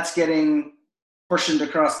 and then that's getting portioned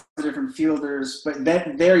across the different fielders. But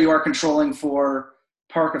there you are controlling for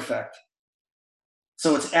park effect.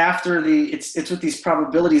 So it's after it's with these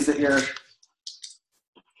probabilities that you're.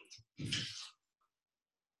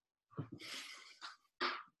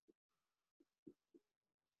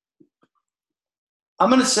 I'm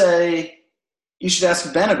going to say you should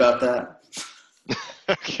ask Ben about that.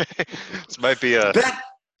 Okay. This might be a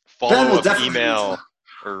follow-up email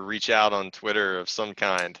or reach out on Twitter of some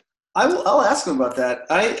kind. I'll ask him about that.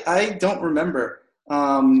 I don't remember.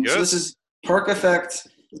 So this is park effect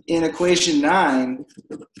in equation 9.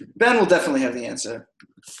 Ben will definitely have the answer.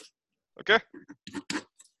 Okay.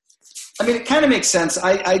 I mean, it kind of makes sense.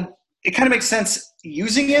 It kind of makes sense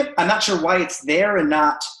using it. I'm not sure why it's there and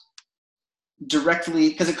not directly,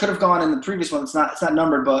 because it could have gone in the previous one. It's not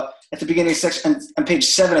numbered, but at the beginning of section on page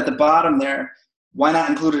 7 at the bottom there, why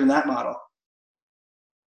not include it in that model?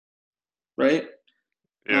 Right?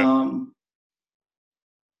 Yeah.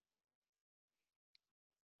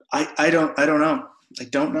 I don't know. I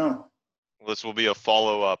don't know. Well, this will be a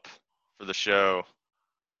follow-up for the show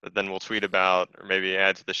that then we'll tweet about or maybe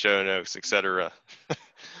add to the show notes, etc.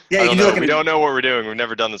 Yeah, we don't know what we're doing. We've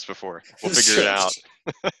never done this before. We'll figure it out.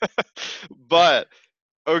 But,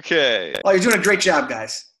 okay. Oh, you're doing a great job,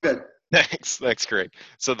 guys. Good. Thanks, Greg.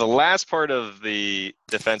 So the last part of the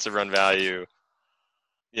defensive run value,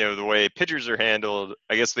 the way pitchers are handled,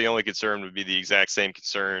 I guess the only concern would be the exact same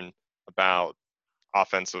concern about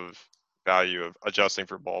offensive value of adjusting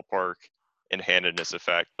for ballpark and handedness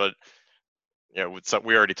effect. But,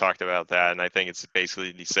 we already talked about that, and I think it's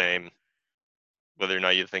basically the same, whether or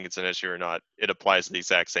not you think it's an issue or not. It applies to the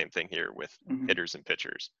exact same thing here with hitters and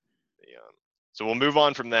pitchers. So we'll move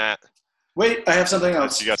on from that. Wait, I have something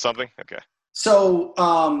else. You got something? Okay. So,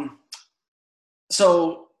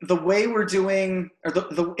 so the way we're doing, or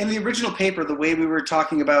in the original paper, the way we were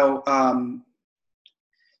talking about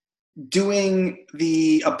doing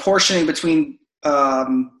the apportioning between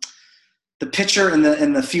the pitcher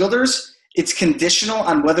and the fielders, it's conditional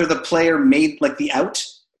on whether the player made like the out.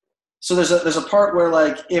 So there's a part where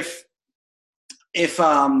like if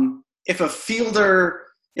if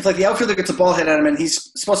like the outfielder gets a ball hit at him and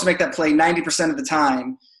he's supposed to make that play 90% of the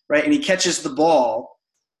time, right? And he catches the ball,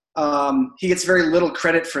 he gets very little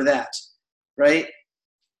credit for that, right?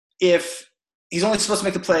 If he's only supposed to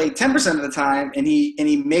make the play 10% of the time and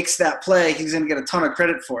he makes that play, he's going to get a ton of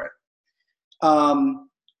credit for it.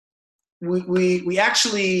 We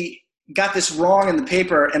actually got this wrong in the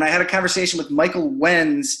paper, and I had a conversation with Michael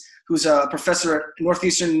Wenz, who's a professor at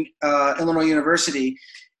Northeastern Illinois University.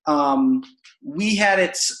 We had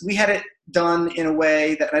it done in a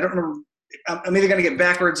way that I don't remember. I'm either going to get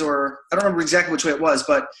backwards or I don't remember exactly which way it was,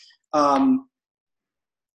 but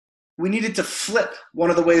we needed to flip one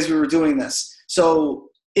of the ways we were doing this. So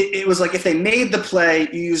it was like if they made the play,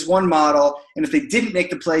 you use one model, and if they didn't make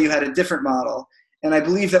the play, you had a different model. And I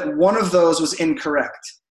believe that one of those was incorrect.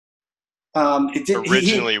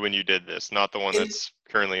 Originally, when you did this, not the one that's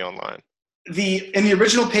currently online. In the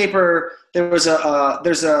original paper, there was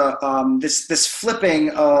this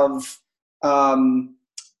flipping of a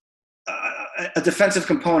defensive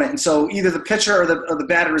component, and so either the pitcher or the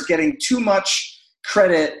batter is getting too much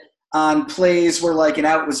credit on plays where like an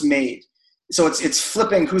out was made. So it's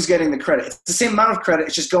flipping who's getting the credit. It's the same amount of credit.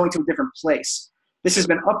 It's just going to a different place. This has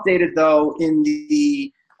been updated though in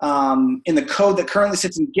the code that currently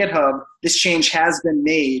sits in GitHub. This change has been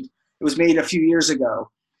made. It was made a few years ago,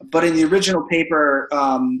 but in the original paper,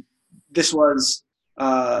 this was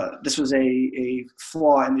a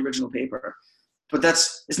flaw in the original paper. But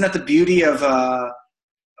isn't that the beauty of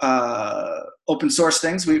open source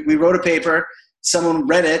things? We wrote a paper, someone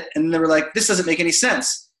read it, and they were like, "This doesn't make any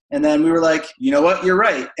sense." And then we were like, "You know what? You're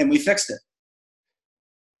right," and we fixed it.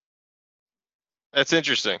 That's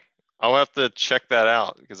interesting. I'll have to check that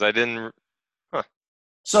out because I didn't. Huh.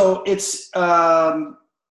 So it's.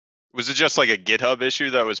 Was it just like a GitHub issue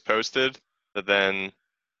that was posted that then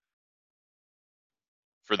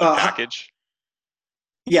for the package?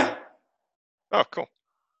 Yeah. Oh, cool.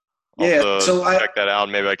 So check that out.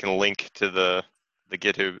 Maybe I can link to the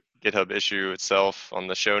GitHub issue itself on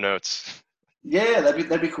the show notes. Yeah,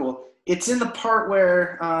 that'd be cool. It's in the part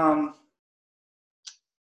where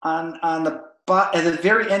at the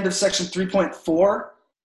very end of section 3.4,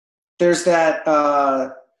 there's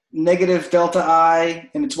that negative delta I,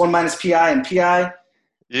 and it's 1 minus pi and pi.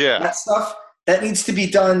 Yeah. That stuff that needs to be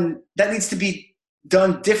done. That needs to be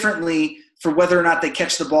done differently for whether or not they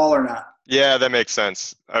catch the ball or not. Yeah, that makes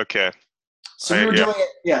sense. Okay. So we were doing it.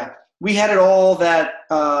 Yeah, we had it all that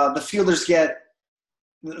the fielders get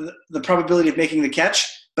the probability of making the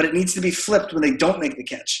catch, but it needs to be flipped when they don't make the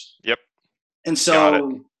catch. Yep. And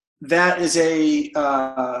so that is a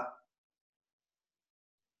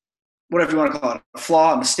whatever you want to call it, a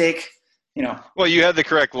flaw, a mistake, you know. Well, you had the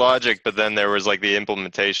correct logic, but then there was like the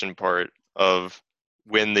implementation part of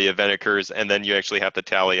when the event occurs, and then you actually have to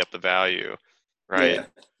tally up the value, right?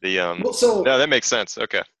 Yeah. No, that makes sense.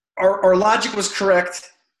 Okay. Our logic was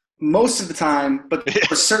correct most of the time, but there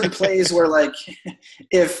were certain plays where, like,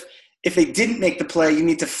 if they didn't make the play, you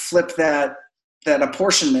need to flip that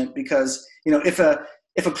apportionment because, you know, if a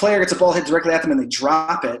player gets a ball hit directly at them and they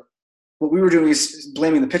drop it, what we were doing is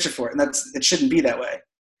blaming the pitcher for it, and it shouldn't be that way.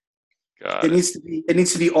 It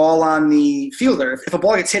needs to be all on the fielder. If a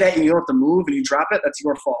ball gets hit at you and you don't have to move and you drop it, that's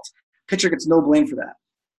your fault. Pitcher gets no blame for that,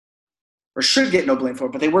 or should get no blame for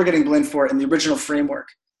it, but they were getting blamed for it in the original framework.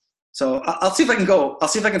 So I'll see if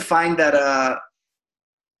I can find that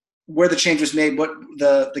where the change was made, what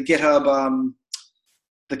the GitHub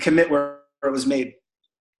the commit where it was made.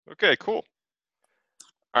 Okay, cool.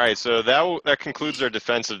 All right, so that concludes our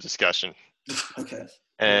defensive discussion. Okay.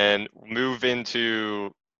 And move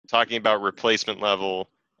into talking about replacement level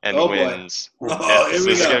and wins. This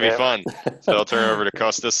is going to be fun. So I'll turn it over to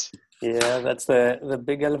Kostas. Yeah, that's the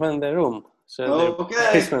big elephant in the room. So the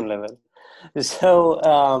replacement level.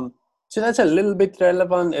 So that's a little bit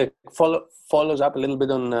relevant. It follows up a little bit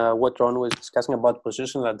on what Ron was discussing about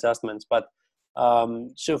positional adjustments. But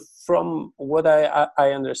so from what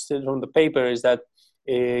I understood from the paper is that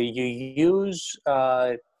you use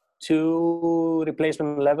 2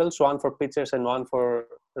 replacement levels, one for pitchers and one for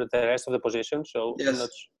the rest of the position. So yes.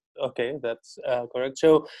 Okay, that's correct.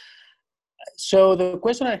 So the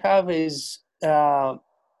question I have is,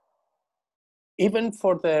 even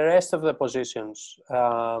for the rest of the positions,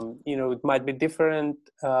 it might be different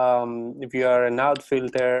if you are an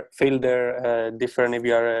outfielder, fielder, different if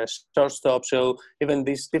you are a shortstop. So even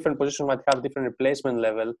these different positions might have different replacement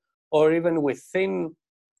level, or even within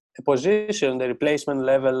a position, the replacement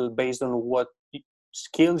level based on what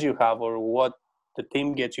skills you have or what the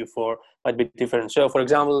team gets you for might be different. So, for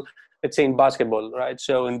example, let's say in basketball, right?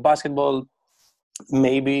 So in basketball,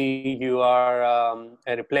 maybe you are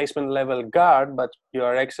a replacement level guard, but you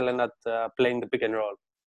are excellent at playing the pick and roll.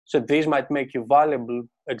 So this might make you valuable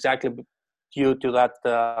exactly due to that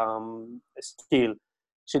skill.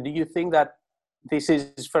 So do you think that this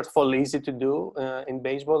is, first of all, easy to do in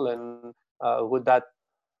baseball, and would that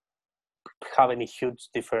have any huge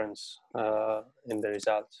difference in the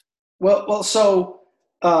results? Well, so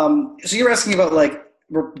you're asking about like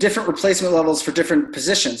different replacement levels for different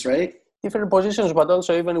positions, right? Different positions, but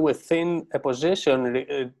also even within a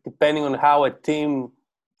position, depending on how a team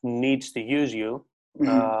needs to use you,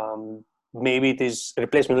 maybe it is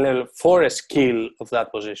replacement level for a skill of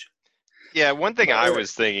that position. Yeah, one thing I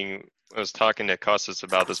was thinking, I was talking to Costas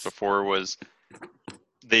about this before, was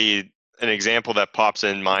an example that pops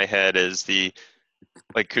in my head is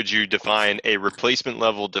could you define a replacement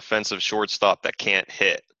level defensive shortstop that can't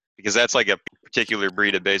hit? Because that's like a particular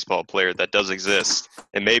breed of baseball player that does exist.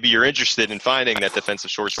 And maybe you're interested in finding that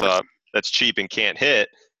defensive shortstop that's cheap and can't hit,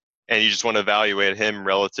 and you just want to evaluate him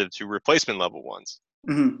relative to replacement level ones.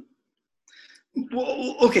 Mm-hmm.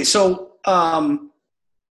 Well, okay, so I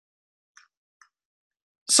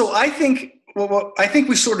think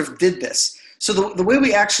we sort of did this. So the way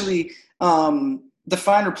we actually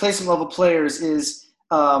define replacement level players is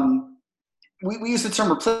we use the term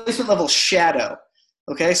replacement level shadow.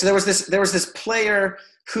 Okay, so there was this player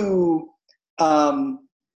who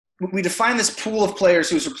we define this pool of players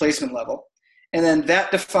who's replacement level, and then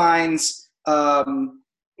that defines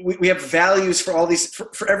we have values for all these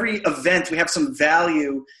for every event. We have some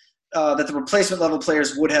value that the replacement level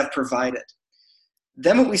players would have provided.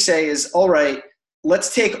 Then what we say is, all right,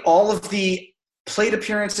 let's take all of the plate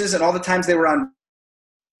appearances and all the times they were on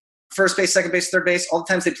first base, second base, third base, all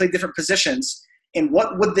the times they played different positions, and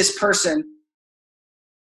what would this person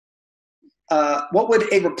what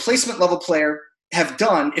would a replacement level player have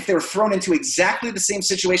done if they were thrown into exactly the same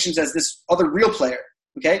situations as this other real player,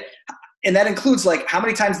 okay? And that includes like how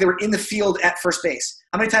many times they were in the field at first base,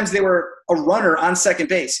 how many times they were a runner on second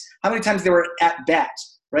base, how many times they were at bat,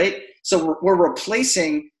 right? So we're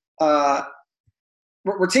replacing, we're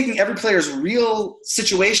taking every player's real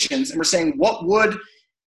situations and we're saying what would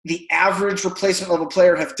the average replacement level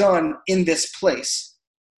player have done in this place?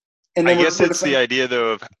 And then I guess it's the idea,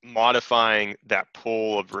 though, of modifying that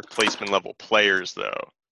pool of replacement level players, though,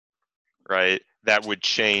 right? That would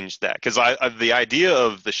change that. Because the idea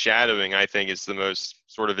of the shadowing, I think, is the most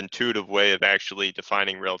sort of intuitive way of actually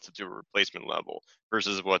defining relative to a replacement level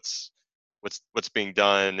versus what's being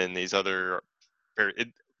done in these other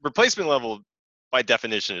replacement level, by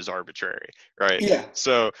definition, is arbitrary, right? Yeah.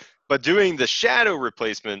 So, but doing the shadow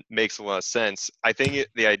replacement makes a lot of sense. I think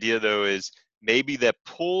the idea, though, is maybe that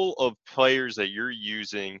pool of players that you're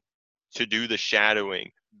using to do the shadowing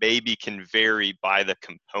maybe can vary by the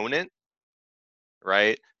component,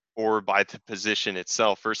 right? Or by the position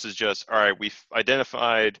itself versus just, all right, we've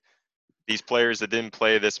identified these players that didn't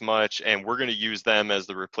play this much and we're going to use them as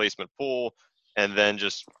the replacement pool, and then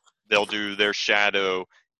just they'll do their shadow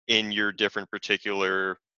in your different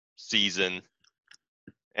particular season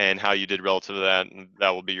and how you did relative to that, and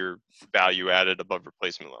that will be your value added above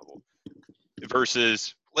replacement level.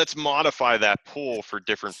 Versus let's modify that pool for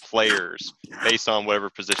different players based on whatever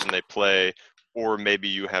position they play, or maybe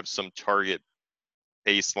you have some target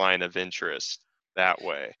baseline of interest that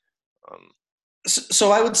way.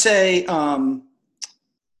 So I would say, so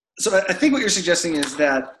I think what you're suggesting is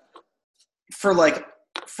that for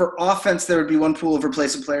offense, there would be one pool of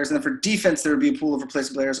replacement players, and then for defense, there would be a pool of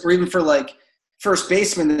replacement players, or even for like first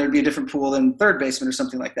baseman, there would be a different pool than third baseman or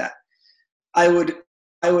something like that. I would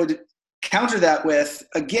counter that with,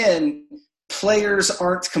 again, players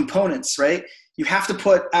aren't components, right? You have to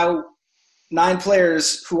put out 9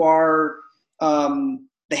 players who are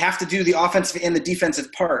they have to do the offensive and the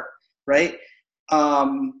defensive part, right?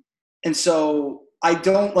 And so I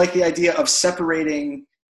don't like the idea of separating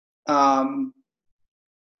the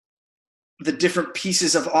different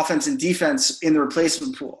pieces of offense and defense in the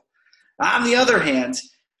replacement pool. On the other hand,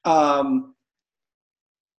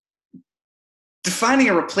 defining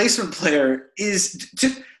a replacement player is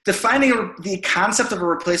defining the concept of a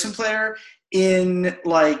replacement player in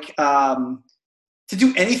like to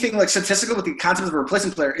do anything like statistical with the concept of a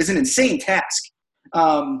replacement player is an insane task.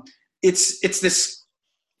 It's this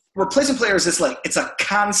replacement player is this like it's a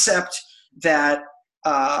concept that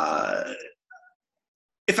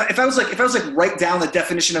if I was like write down the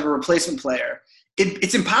definition of a replacement player,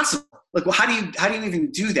 it's impossible. Like, well, how do you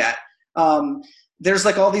even do that? There's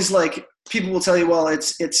like all these like people will tell you, well,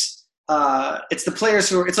 it's the players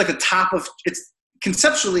who are, it's like the top of, it's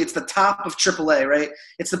conceptually it's the top of AAA, right?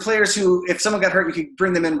 It's the players who, if someone got hurt, you could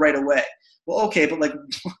bring them in right away. well, okay, but like,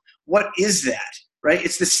 what is that, right?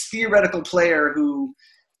 It's this theoretical player who,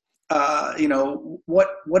 what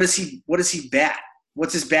does he bat?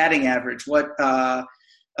 What's his batting average?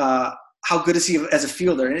 How good is he as a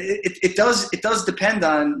fielder? And it does depend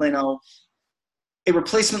on, a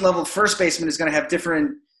replacement level first baseman is going to have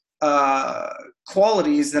different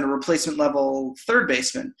qualities than a replacement level third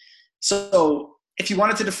baseman. So if you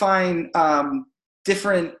wanted to define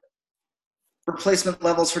different replacement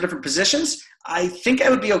levels for different positions, I think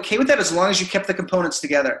I would be okay with that as long as you kept the components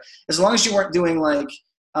together. As long as you weren't doing like,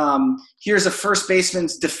 here's a first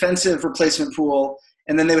baseman's defensive replacement pool,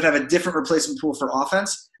 and then they would have a different replacement pool for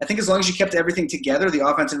offense. I think as long as you kept everything together, the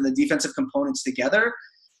offense and the defensive components together,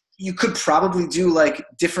 you could probably do like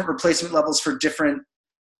different replacement levels for different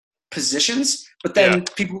positions, but then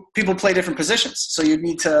people play different positions. So you'd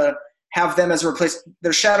need to have them as a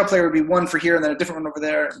their shadow player would be one for here and then a different one over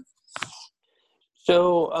there.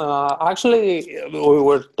 So actually, we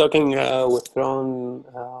were talking with Ron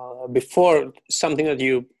before, something that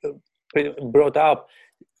you brought up.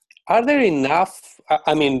 Are there enough,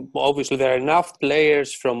 I mean, obviously there are enough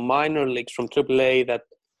players from minor leagues, from AAA, that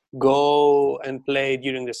go and play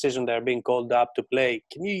during the season that are being called up to play?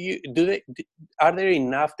 Are there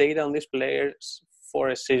enough data on these players for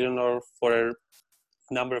a season or for a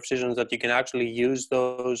number of seasons that you can actually use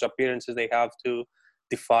those appearances they have to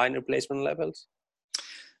define replacement levels?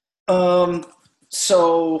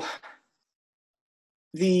 So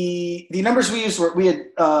the numbers we used were,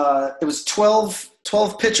 it was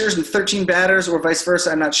 12 pitchers and 13 batters, or vice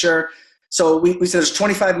versa. I'm not sure. So we said there's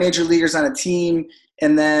 25 major leaguers on a team.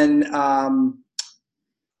 And then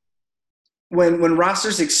when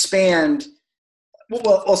rosters expand,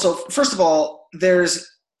 well, also, first of all, there's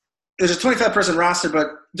a 25-person roster, but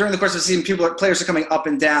during the course of the season, players are coming up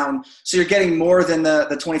and down. So you're getting more than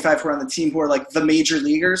the 25 who are on the team who are like the major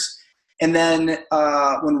leaguers. And then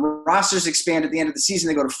when rosters expand at the end of the season,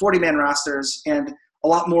 they go to 40-man rosters, and a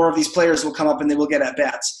lot more of these players will come up and they will get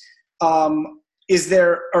at-bats. Are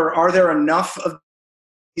there enough of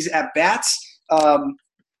these at-bats?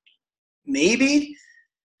 Maybe.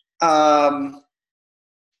 I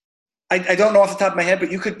don't know off the top of my head,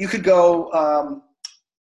 but you could go.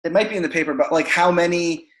 It might be in the paper, but like how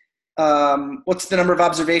many? What's the number of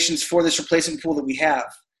observations for this replacement pool that we have?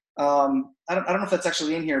 I don't know if that's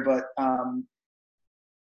actually in here, but I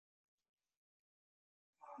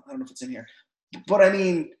don't know if it's in here. But I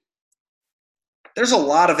mean, there's a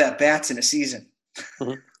lot of at bats in a season.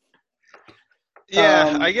 Mm-hmm.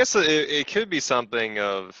 Yeah, I guess it could be something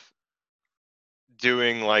of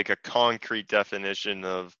doing like a concrete definition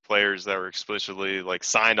of players that were explicitly like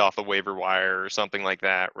signed off the waiver wire or something like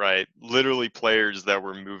that, right? Literally players that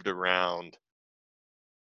were moved around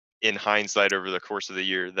in hindsight over the course of the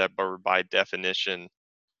year that were by definition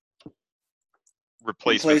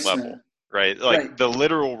replacement level, right? Like the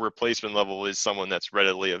literal replacement level is someone that's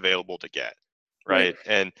readily available to get, right?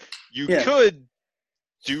 And you could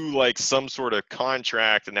do like some sort of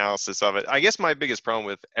contract analysis of it. I guess my biggest problem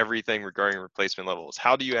with everything regarding replacement level is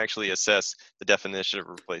how do you actually assess the definition of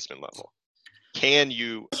replacement level? Can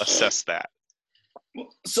you assess that?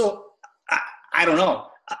 So I don't know.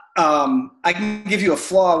 I can give you a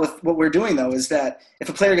flaw with what we're doing though, is that if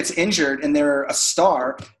a player gets injured and they're a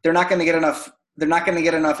star, they're not going to get enough. They're not going to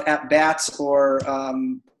get enough at bats, or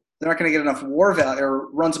they're not going to get enough WAR value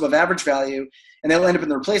or runs above average value, and they'll end up in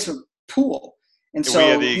the replacement pool. And so we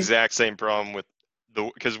had the exact same problem with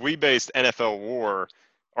because we based NFL WAR,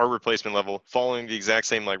 our replacement level, following the exact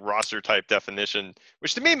same like roster type definition,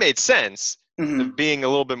 which to me made sense, of being a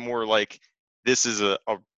little bit more like this is a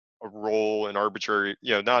role, an arbitrary,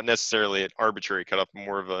 not necessarily an arbitrary cutoff,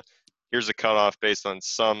 more of a here's a cutoff based on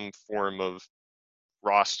some form of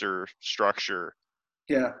roster structure.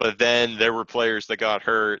 Yeah. But then there were players that got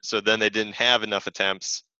hurt, so then they didn't have enough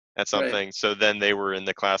attempts at something, so then they were in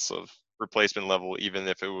the class of replacement level, even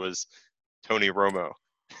if it was Tony Romo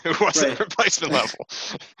who wasn't replacement level.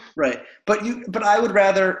 Right. But I would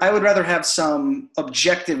rather have some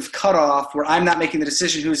objective cutoff where I'm not making the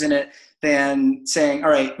decision who's in it than saying,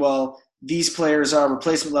 all right, well, these players are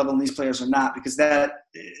replacement level and these players are not, because that,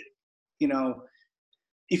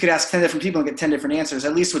 you could ask 10 different people and get 10 different answers.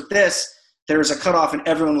 At least with this, there's a cutoff and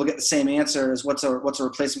everyone will get the same answer as what's a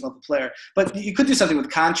replacement level player. But you could do something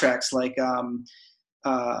with contracts, like,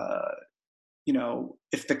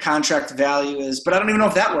 if the contract value is, but I don't even know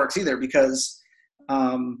if that works either, because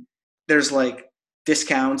there's like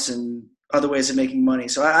discounts and other ways of making money.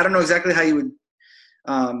 So I don't know exactly how you would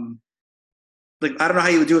like, I don't know how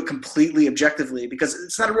you would do it completely objectively because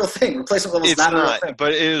it's not a real thing. Replacement level is not a real thing.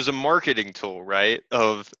 But it is a marketing tool, right?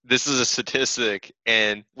 Of this is a statistic,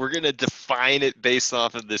 and we're going to define it based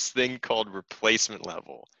off of this thing called replacement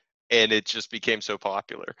level. And it just became so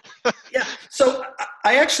popular. Yeah. So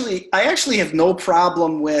I actually have no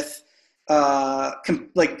problem with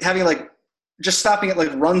like having like just stopping at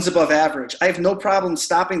like runs above average. I have no problem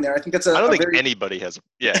stopping there. I think that's I don't think anybody has.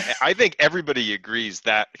 Yeah, I think everybody agrees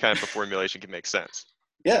that kind of a formulation can make sense.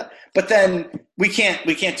 Yeah, but then we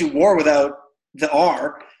can't do WAR without the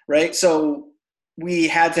R, right? So we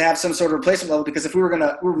had to have some sort of replacement level because if we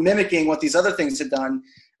were mimicking what these other things had done,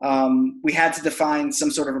 we had to define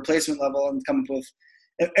some sort of replacement level and come up with.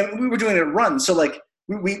 And we were doing a run, so like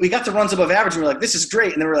we got the runs above average, and we were like, this is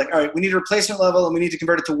great. And then we're like, all right, we need a replacement level, and we need to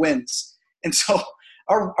convert it to wins. And so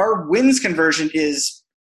our wins conversion is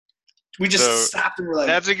we just stopped and we're like,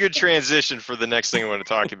 that's a good transition for the next thing I want to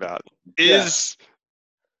talk about. Is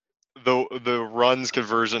the runs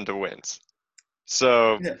conversion to wins.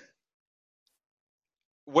 So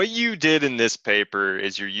what you did in this paper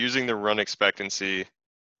is you're using the run expectancy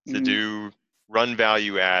to do run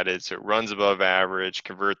value added, so it runs above average,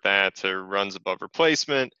 convert that to runs above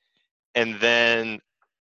replacement, and then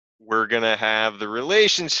we're going to have the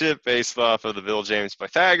relationship based off of the Bill James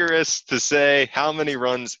Pythagoras to say how many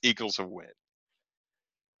runs equals a win.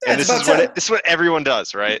 Yeah, and this is what everyone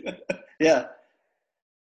does, right? Yeah.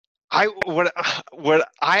 What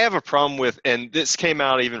I have a problem with, and this came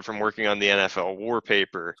out even from working on the NFL WAR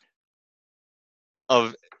paper,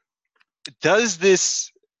 of does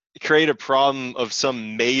this create a problem of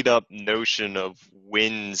some made up notion of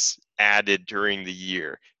wins added during the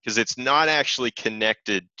year? Because it's not actually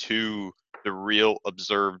connected to the real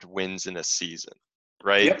observed wins in a season,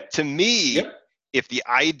 right? Yep. To me, if the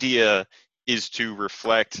idea is to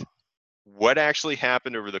reflect what actually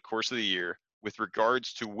happened over the course of the year with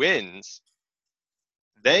regards to wins,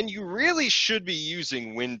 then you really should be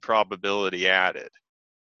using win probability added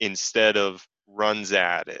instead of runs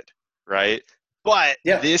added, right? But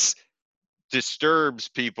this disturbs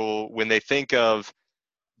people when they think of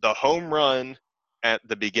the home run at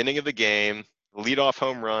the beginning of the game, leadoff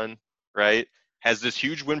home run, right, has this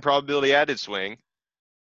huge win probability added swing,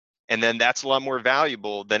 and then that's a lot more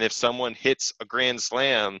valuable than if someone hits a grand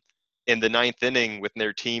slam in the ninth inning with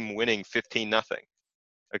their team winning 15-0.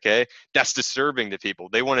 Okay, that's disturbing to people.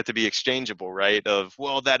 They want it to be exchangeable, right? Of,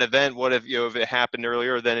 well, that event, what if if it happened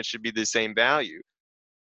earlier, then it should be the same value.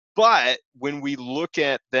 But when we look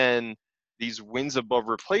at then these wins above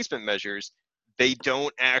replacement measures, they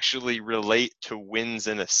don't actually relate to wins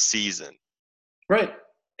in a season. Right.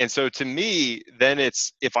 And so to me, then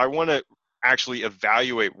it's, if I want to actually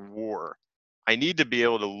evaluate WAR, I need to be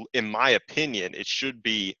able to, in my opinion, it should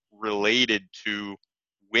be related to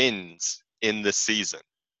wins in the season.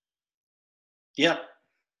 Yeah.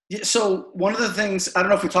 So one of the things, I don't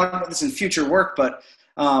know if we talked about this in future work, but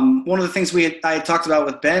one of the things I had talked about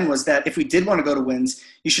with Ben was that if we did want to go to wins,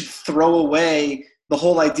 you should throw away the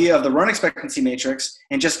whole idea of the run expectancy matrix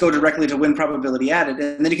and just go directly to win probability added.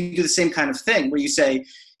 And then you can do the same kind of thing where you say,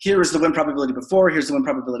 here is the win probability before, here's the win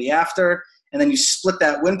probability after, and then you split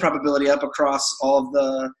that win probability up across all of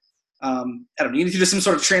the, I don't know, you need to do some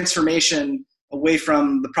sort of transformation away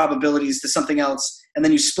from the probabilities to something else, and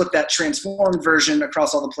then you split that transformed version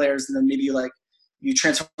across all the players, and then maybe you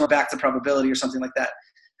transform back to probability or something like that.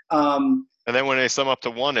 And then when they sum up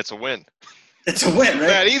to 1, it's a win. It's a win, right?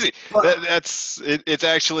 That easy. It's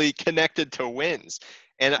actually connected to wins,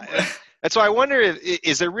 and that's why I wonder,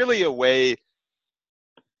 is there really a way?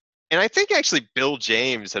 And I think actually Bill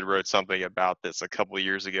James had wrote something about this a couple of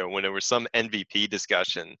years ago when there was some MVP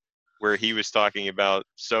discussion where he was talking about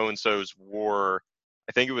so-and-so's WAR.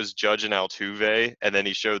 I think it was Judge and Altuve, and then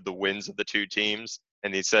he showed the wins of the two teams,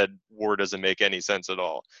 and he said WAR doesn't make any sense at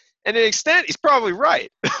all. And to an extent, he's probably right.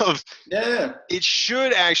 Yeah. It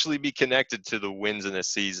should actually be connected to the wins in a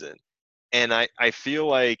season. And I feel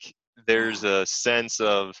like there's a sense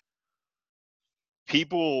of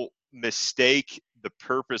people mistake the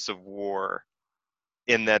purpose of WAR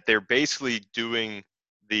in that they're basically doing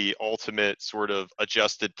the ultimate sort of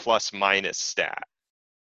adjusted plus minus stat.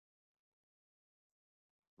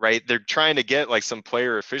 Right? They're trying to get like some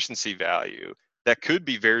player efficiency value that could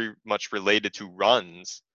be very much related to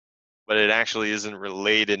runs, but it actually isn't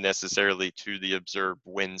related necessarily to the observed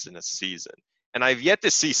wins in a season. And I've yet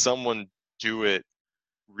to see someone do it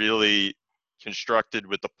really constructed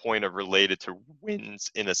with the point of related to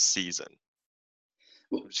wins in a season.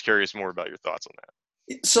 I'm just curious more about your thoughts on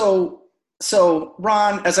that. So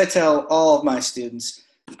Ron, as I tell all of my students,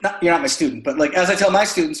 you're not my student, but like as I tell my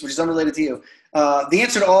students, which is unrelated to you, the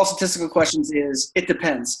answer to all statistical questions is it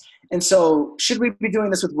depends. And so should we be doing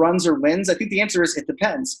this with runs or wins? I think the answer is it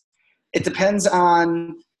depends. It depends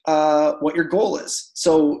on what your goal is.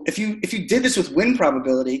 So if you did this with win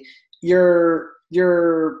probability, you're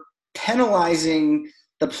penalizing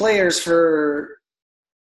the players for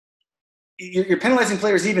you're penalizing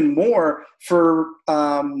players even more for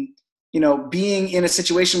being in a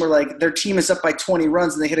situation where like their team is up by 20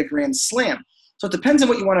 runs and they hit a grand slam. So it depends on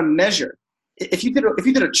what you want to measure. If you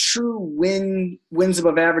did a true wins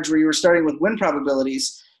above average where you were starting with win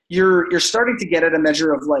probabilities, you're starting to get at a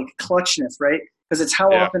measure of like clutchness, right? Because it's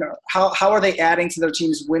how often how are they adding to their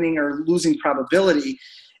team's winning or losing probability,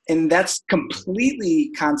 and that's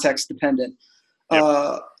completely context dependent. Yep.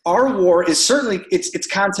 Our WAR is certainly it's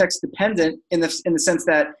context dependent in the sense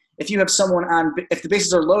that if you have someone if the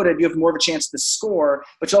bases are loaded, you have more of a chance to score,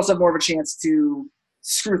 but you also have more of a chance to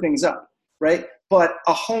screw things up, right? But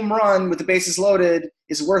a home run with the bases loaded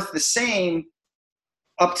is worth the same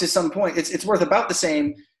up to some point. It's worth about the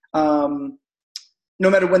same no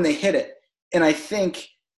matter when they hit it. And I think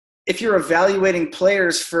if you're evaluating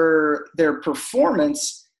players for their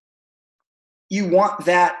performance, you want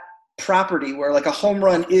that property where like a home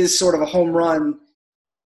run is sort of a home run.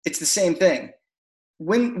 It's the same thing.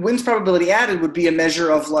 Wins probability added would be a measure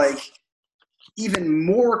of like even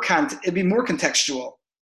more it'd be more contextual,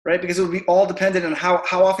 right? Because it would be all dependent on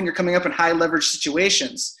how often you're coming up in high leverage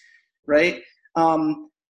situations, right? On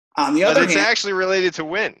the other hand, it's actually related to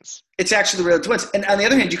wins. It's actually related to wins. And on the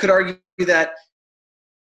other hand, you could argue that,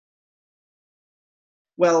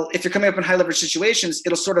 well, if you're coming up in high leverage situations,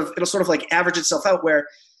 it'll sort of like average itself out where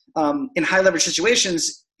in high leverage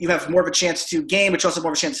situations, you have more of a chance to gain, but you also have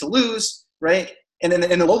more of a chance to lose, right? And then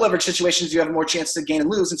in the low leverage situations, you have more chance to gain and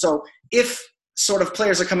lose. And so if sort of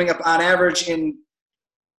players are coming up on average in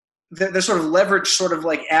their sort of leverage sort of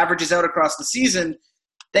like averages out across the season,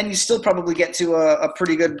 then you still probably get to a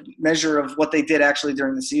pretty good measure of what they did actually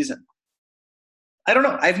during the season. I don't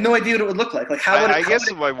know. I have no idea what it would look like. Like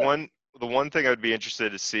the one thing I would be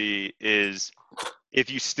interested to see is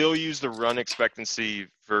if you still use the run expectancy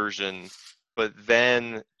version, but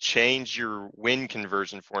then change your win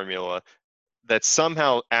conversion formula that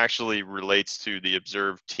somehow actually relates to the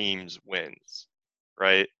observed team's wins,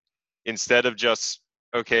 right? Instead of just,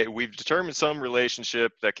 okay, we've determined some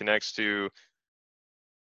relationship that connects to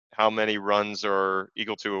how many runs are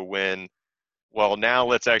equal to a win. Well, now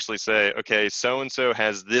let's actually say, okay, so-and-so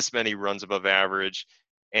has this many runs above average,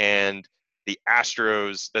 and the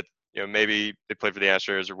Astros that, maybe they played for the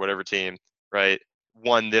Astros or whatever team, right,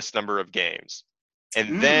 won this number of games.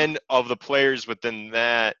 And then of the players within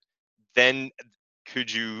that, then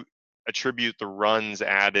could you attribute the runs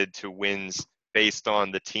added to wins based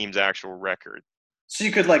on the team's actual record? So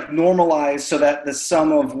you could like normalize so that the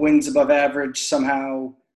sum of wins above average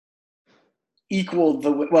somehow equaled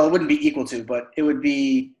it wouldn't be equal to, but it would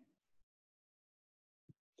be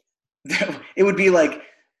like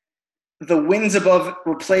the wins above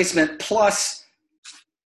replacement plus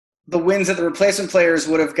the wins that the replacement players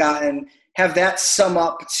would have gotten, have that sum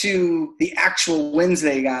up to the actual wins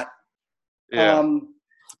they got. Yeah.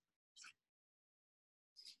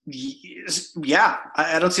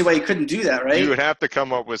 I don't see why you couldn't do that, right? You would have to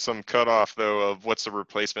come up with some cutoff, though, of what's the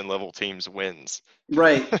replacement level team's wins.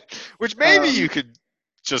 Right. Which maybe you could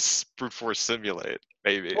just brute force simulate,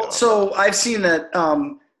 maybe. Well, so I've seen that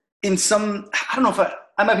in some – I don't know if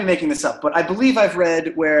I might be making this up, but I believe I've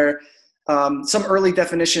read where some early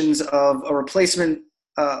definitions of a replacement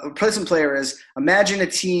player is imagine a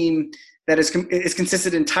team that is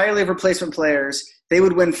consisted entirely of replacement players. They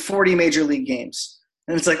would win 40 major league games.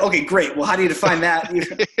 And it's like, okay, great. Well, how do you define that?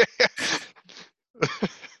 And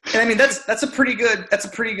I mean, that's a pretty good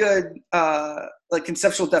like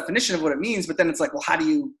conceptual definition of what it means. But then it's like, well, how do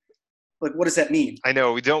you, like, what does that mean? I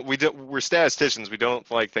know we're statisticians. We don't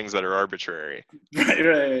like things that are arbitrary.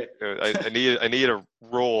 Right. I need a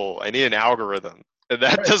rule. I need an algorithm, and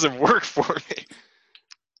that doesn't work for me.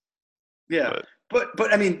 Yeah.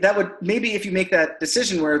 But I mean, that would, maybe if you make that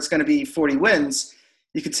decision where it's going to be 40 wins,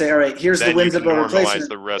 you could say, all right, here's the wins above replacement.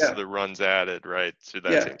 The rest of the runs added, right, to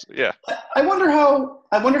that team. So, yeah. I wonder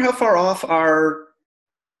how far off our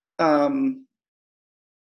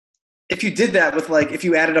if you did that with, like, if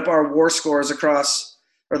you added up our WAR scores across,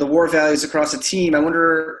 or the WAR values across a team, I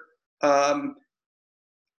wonder. I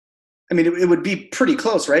mean, it would be pretty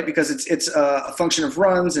close, right? Because it's a function of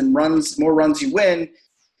runs, and more runs you win.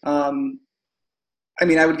 I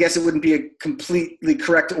mean, I would guess it wouldn't be a completely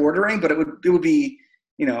correct ordering, but it would be,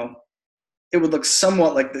 it would look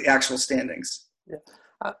somewhat like the actual standings. Yeah.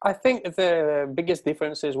 I think the biggest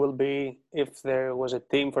differences will be if there was a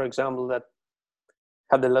team, for example, that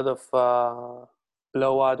had a lot of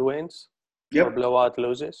blowout wins or Yep. blowout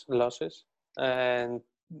losses, and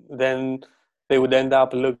then they would end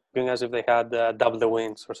up looking as if they had double the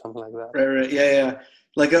wins or something like that. Right. Yeah.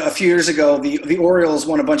 Like a few years ago, the Orioles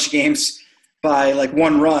won a bunch of games by like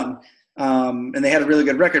one run, and they had a really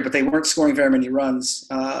good record, but they weren't scoring very many runs.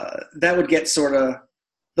 That would get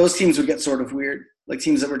those teams would get sort of weird, like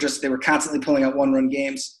teams that they were constantly pulling out one-run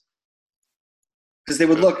games. Because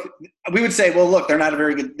we would say, well, look, they're not a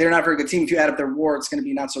very good team. If you add up their WAR, it's going to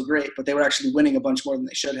be not so great. But they were actually winning a bunch more than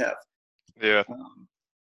they should have. Yeah,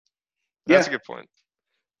 that's a good point.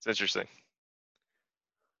 It's interesting.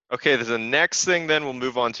 Okay, the next thing then we'll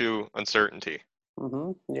move on to uncertainty.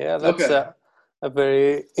 Mm-hmm. Yeah, that's a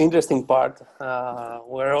very interesting part.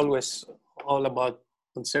 We're always all about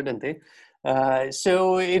uncertainty.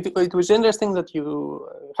 So it was interesting that you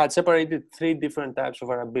had separated 3 different types of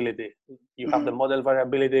variability. You have the model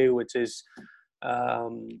variability, which is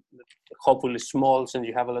hopefully small since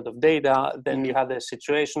you have a lot of data. Then you have the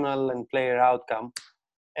situational and player outcome.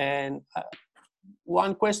 And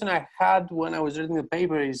one question I had when I was reading the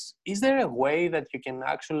paper is there a way that you can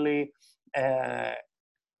actually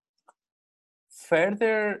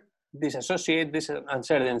further disassociate this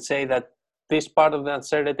uncertainty and say that this part of the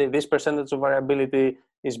uncertainty, this percentage of variability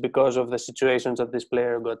is because of the situations that this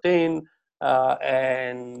player got in,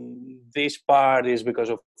 and this part is because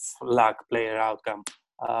of lack player outcome.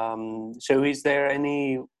 So is there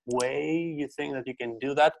any way you think that you can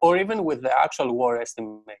do that? Or even with the actual WAR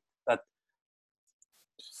estimate, that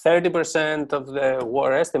 30% of the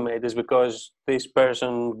WAR estimate is because this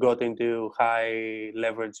person got into high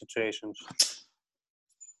leverage situations?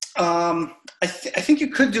 I think you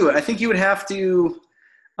could do it. I think you would have to.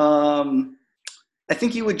 I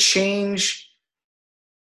think you would change.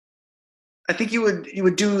 I think you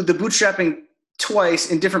would do the bootstrapping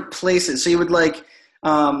twice in different places. So you would like.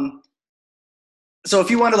 So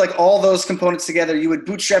if you wanted like all those components together, you would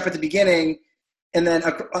bootstrap at the beginning, and then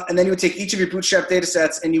you would take each of your bootstrap data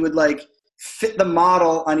sets and you would like fit the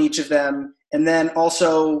model on each of them, and then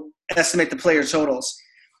also estimate the player totals.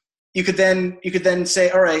 You could then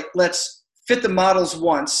say, all right, let's fit the models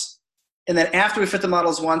once. And then after we fit the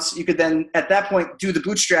models once, you could then at that point do the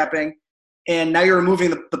bootstrapping. And now you're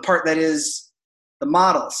removing the part that is the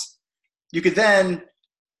models. You could then,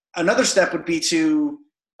 another step would be to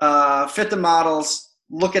fit the models,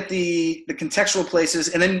 look at the contextual places,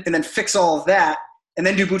 and then fix all of that, and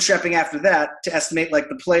then do bootstrapping after that to estimate like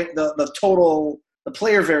the total, the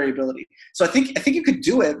player variability. So I think you could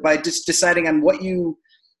do it by just deciding on what you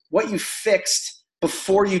fixed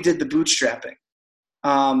before you did the bootstrapping.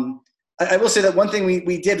 I will say that one thing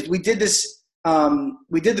we did this, we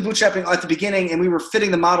did the bootstrapping at the beginning, and we were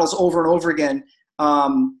fitting the models over and over again.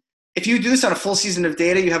 If you do this on a full season of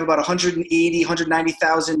data, you have about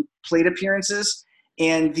 190,000 plate appearances,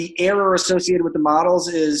 and the error associated with the models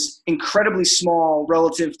is incredibly small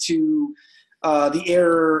relative to the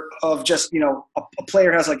error of just, a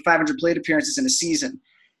player has like 500 plate appearances in a season.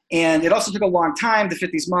 And it also took a long time to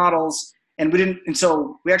fit these models, and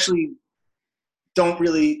so we actually don't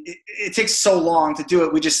really, it takes so long to do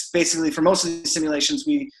it. We just basically, for most of these simulations,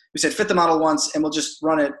 we said fit the model once and we'll just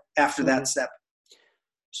run it after that step.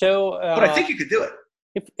 So, but I think you could do it.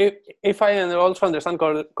 If I also understand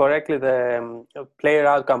correctly, the player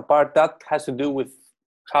outcome part, that has to do with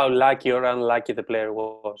how lucky or unlucky the player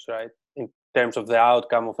was, right? In terms of the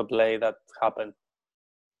outcome of a play that happened.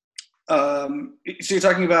 So you're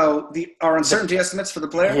talking about our uncertainty estimates for the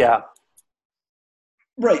player? Yeah.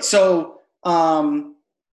 Right. So,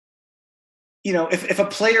 if a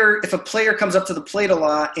player comes up to the plate a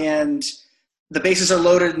lot and the bases are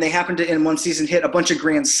loaded and they happen to in one season hit a bunch of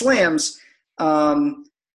grand slams,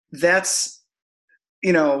 that's,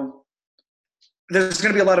 there's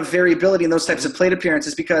going to be a lot of variability in those types of plate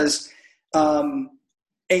appearances because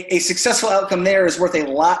a successful outcome there is worth a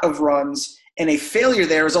lot of runs. And a failure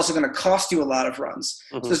there is also going to cost you a lot of runs.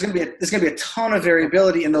 Mm-hmm. So there's going to be a ton of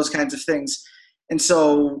variability in those kinds of things. And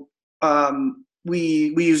so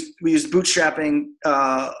we used bootstrapping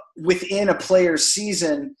within a player's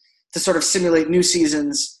season to sort of simulate new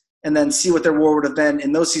seasons and then see what their WAR would have been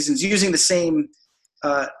in those seasons using the same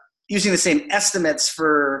estimates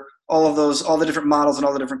for all the different models and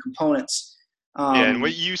all the different components. And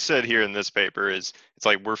what you said here in this paper is it's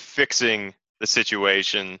like we're fixing the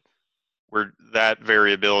situation where that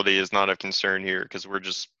variability is not of concern here because we're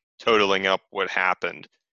just totaling up what happened,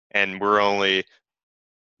 and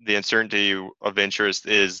the uncertainty of interest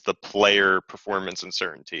is the player performance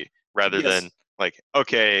uncertainty rather than like,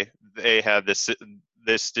 okay, they had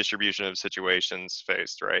this distribution of situations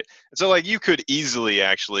faced, right? And so like you could easily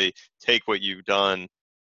actually take what you've done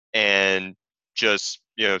and just,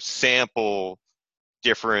 sample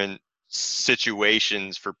different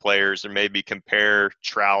situations for players, or maybe compare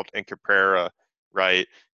Trout and Cabrera, right?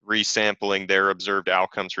 Resampling their observed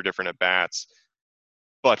outcomes for different at-bats,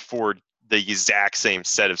 but for the exact same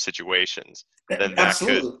set of situations. Then that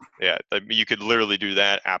Absolutely. you could literally do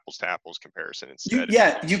that apples to apples comparison instead.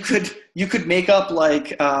 You could make up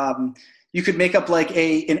like an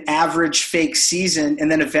average fake season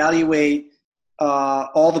and then evaluate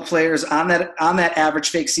all the players on that average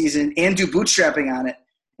fake season and do bootstrapping on it.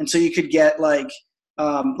 And so you could get like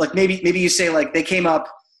maybe you say like they came up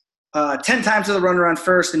 10 times with a runner on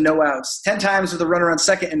first and no outs, 10 times with a runner on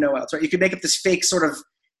second and no outs, right? You could make up this fake sort of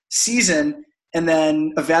season and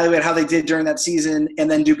then evaluate how they did during that season and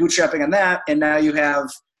then do bootstrapping on that. And now you have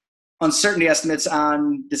uncertainty estimates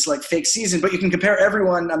on this like fake season, but you can compare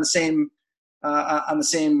everyone on the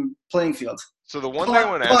same playing field. So the one thing I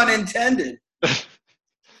want to pun intended.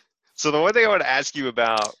 So the one thing I want to ask you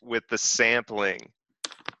about with the sampling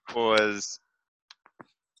was,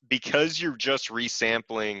 because you're just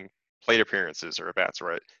resampling plate appearances or at-bats,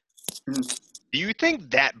 right? Mm-hmm. Do you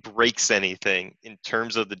think that breaks anything in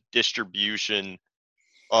terms of the distribution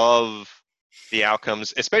of the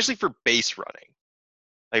outcomes, especially for base running?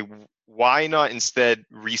 Like, why not instead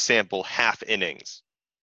resample half innings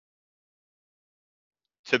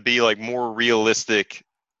to be like more realistic?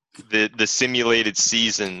 The simulated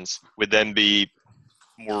seasons would then be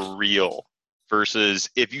more real, versus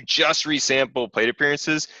if you just resample plate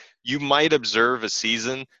appearances, you might observe a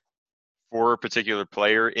season for a particular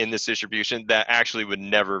player in this distribution that actually would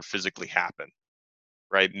never physically happen,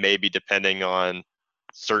 right? Maybe depending on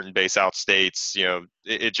certain base out states,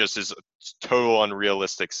 it just is a total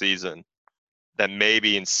unrealistic season that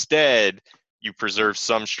maybe instead you preserve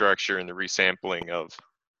some structure in the resampling of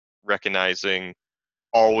recognizing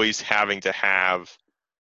always having to have,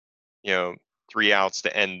 3 outs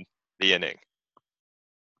to end the inning.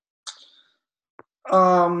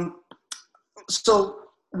 So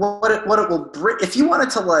what it will break, if you wanted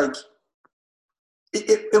to like,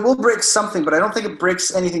 it will break something, but I don't think it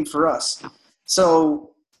breaks anything for us.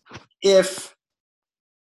 So if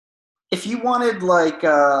you wanted like,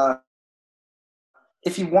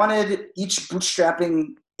 if you wanted each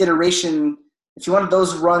bootstrapping iteration, if you wanted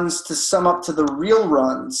those runs to sum up to the real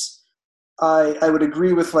runs, I would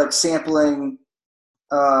agree with like sampling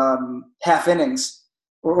half innings.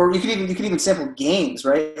 Or you could even sample games,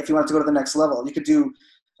 right? If you wanted to go to the next level, you could do,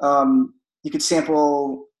 you could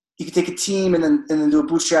take a team and then do a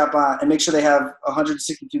bootstrap on and make sure they have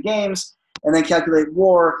 162 games, and then calculate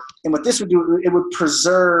WAR. And what this would do, it would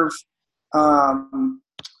preserve some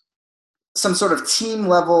sort of team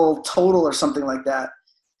level total or something like that.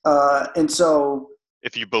 And so,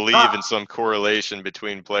 if you believe in some correlation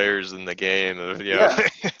between players in the game, yeah.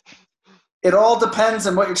 It all depends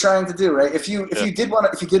on what you're trying to do, right? If you did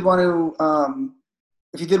want to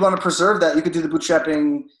preserve that, you could do the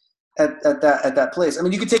bootstrapping at that place. I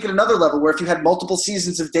mean, you could take it another level where if you had multiple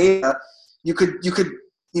seasons of data, you could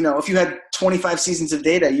if you had 25 seasons of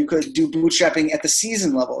data, you could do bootstrapping at the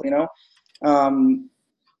season level. I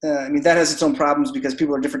mean, that has its own problems because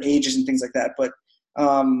people are different ages and things like that. But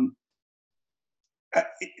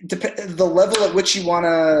the level at which you want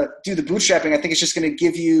to do the bootstrapping, I think it's just going to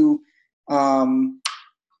give you.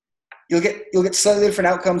 You'll get slightly different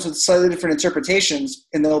outcomes with slightly different interpretations,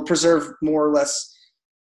 and they'll preserve more or less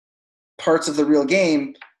parts of the real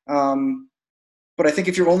game. But I think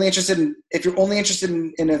if you're only interested in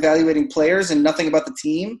evaluating players and nothing about the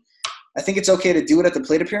team, I think it's okay to do it at the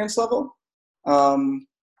plate appearance level.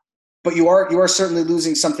 But you are certainly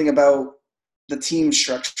losing something about the team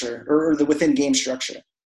structure or the within game structure.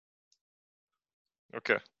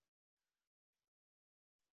 Okay.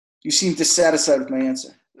 You seem dissatisfied with my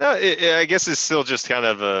answer. No, I guess it's still just kind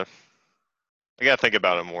of I got to think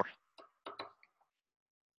about it more.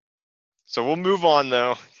 So we'll move on,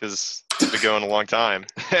 though, because it's been going a long time.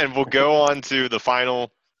 And we'll go on to the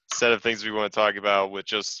final set of things we want to talk about, with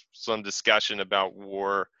just some discussion about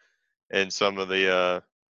WAR and some of the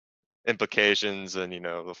implications and,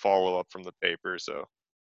 the follow-up from the paper. So,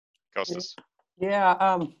 Kostas.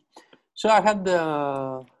 Yeah. So I had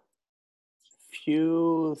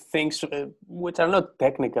few things which are not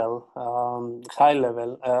technical, high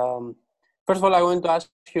level. First of all, I want to ask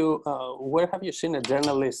you, where have you seen a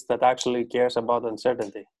journalist that actually cares about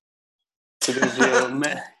uncertainty? Because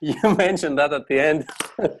you mentioned that at the end.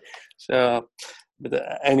 So,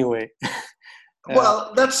 but anyway.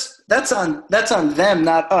 Well, that's on them,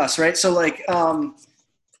 not us, right? So like,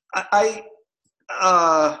 I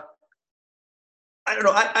I don't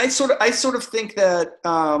know. I sort of think that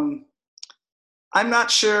I'm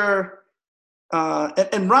not sure.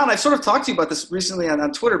 And Ron, I've sort of talked to you about this recently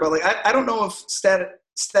on Twitter, but like I don't know if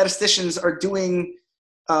statisticians are doing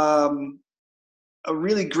a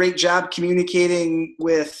really great job communicating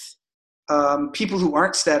with people who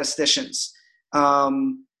aren't statisticians.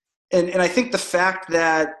 And I think the fact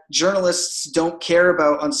that journalists don't care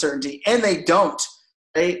about uncertainty, and they don't,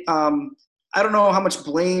 right? I don't know how much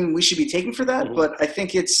blame we should be taking for that, but I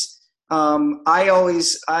think it's,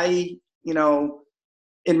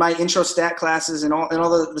 in my intro stat classes and all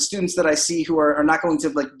the students that I see who are not going to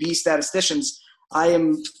like be statisticians, I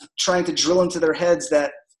am trying to drill into their heads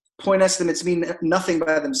that point estimates mean nothing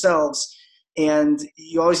by themselves. And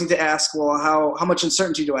you always need to ask, well, how much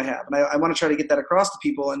uncertainty do I have? And I want to try to get that across to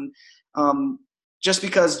people. And just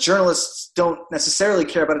because journalists don't necessarily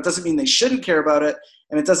care about it doesn't mean they shouldn't care about it.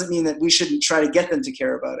 And it doesn't mean that we shouldn't try to get them to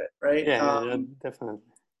care about it, right? Yeah, definitely.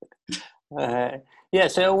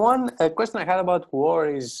 So one question I had about war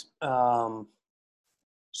is, so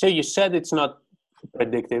you said it's not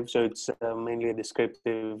predictive, so it's mainly a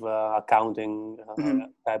descriptive accounting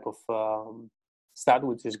type of stat,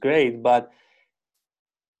 which is great, but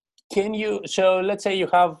let's say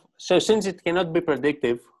since it cannot be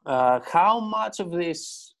predictive, how much of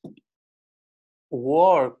this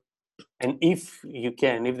work, and if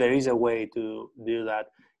there is a way to do that,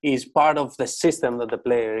 is part of the system that the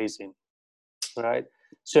player is in, right?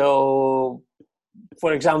 So,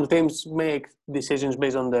 for example, teams make decisions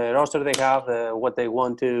based on the roster they have, how they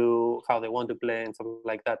want to play, and stuff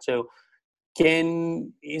like that. So,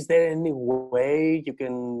 is there any way you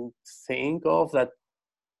can think of that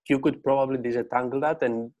you could probably disentangle that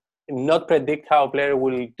and not predict how a player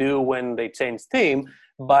will do when they change team,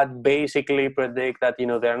 but basically predict that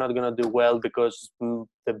they're not going to do well because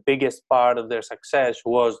the biggest part of their success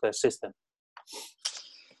was the system?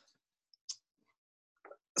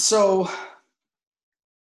 So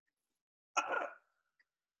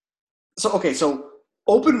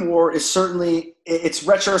open war is certainly, it's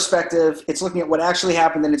retrospective. It's looking at what actually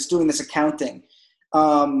happened and it's doing this accounting.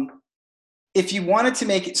 If you wanted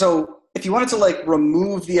to like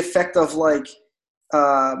remove the effect of like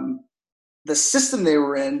the system they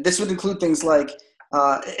were in, this would include things like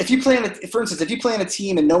if you play in a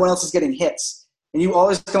team and no one else is getting hits, and you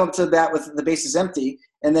always come up to the bat with the bases empty,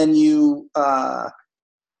 and then you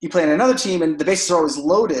play in another team and the bases are always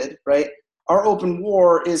loaded, right? Our open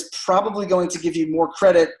war is probably going to give you more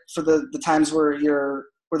credit for the times where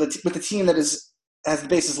with the team that has the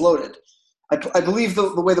bases loaded. I believe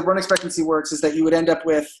the way the run expectancy works is that you would end up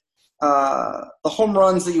with the home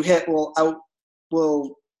runs that you hit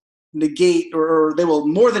will negate, or they will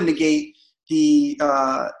more than negate the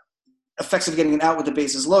effects of getting an out with the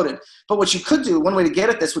bases loaded. But what you could do, one way to get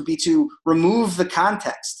at this would be to remove the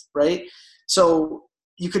context, right? So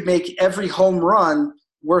you could make every home run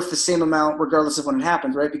worth the same amount regardless of when it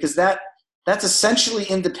happened, right? Because that's essentially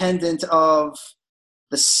independent of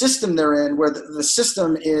the system they're in, where the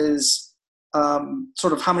system is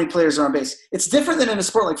sort of how many players are on base. It's different than in a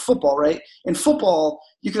sport like football, right? In football,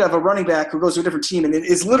 you could have a running back who goes to a different team, and it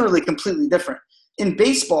is literally completely different. In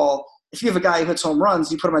baseball, if you have a guy who hits home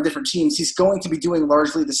runs, you put him on different teams, he's going to be doing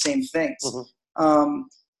largely the same things.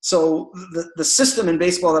 So the system in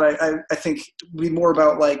baseball that I think would be more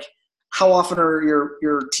about like how often are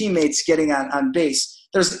your teammates getting on base.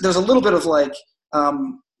 There's a little bit of like,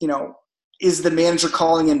 is the manager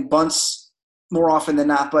calling in bunts more often than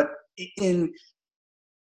not? But in,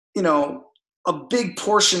 a big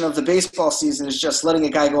portion of the baseball season is just letting a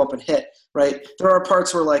guy go up and hit, right? There are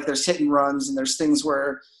parts where like there's hit and runs, and there's things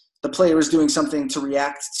where the player is doing something to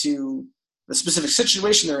react to the specific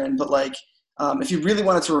situation they're in. But like, if you really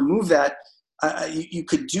wanted to remove that, you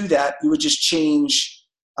could do that. You would just change.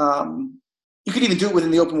 You could even do it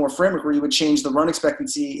within the open war framework, where you would change the run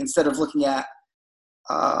expectancy instead of looking at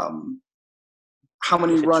how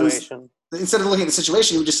many runs. Instead of looking at the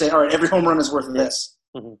situation, you would just say, all right, every home run is worth this,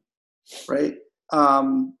 right?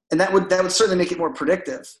 And that would certainly make it more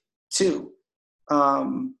predictive too.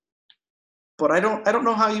 But I don't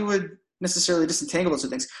know how you would necessarily disentangle those two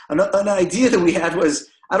things. An idea that we had was,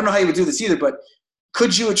 I don't know how you would do this either, but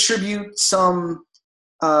could you attribute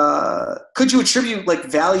like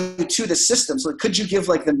value to the system? So could you give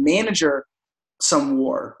like the manager some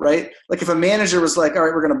war, right? Like if a manager was like, all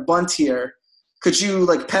right, we're going to bunt here, could you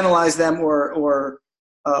like penalize them or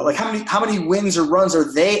like how many wins or runs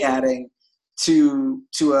are they adding to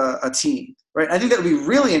a team, right? I think that would be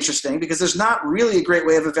really interesting, because there's not really a great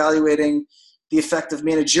way of evaluating the effect of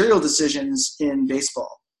managerial decisions in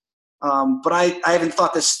baseball. But I haven't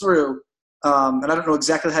thought this through. And I don't know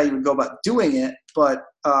exactly how you would go about doing it, but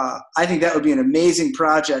I think that would be an amazing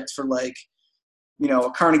project for like, you know,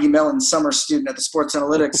 a Carnegie Mellon summer student at the sports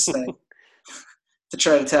analytics thing to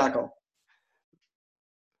try to tackle.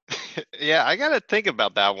 Yeah, I gotta think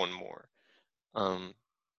about that one more.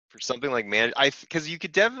 For something like because you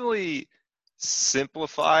could definitely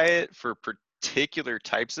simplify it for particular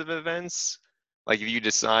types of events. Like if you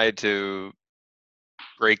decide to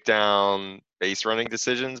break down base running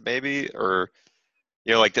decisions, maybe, or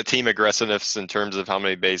you know, like the team aggressiveness in terms of how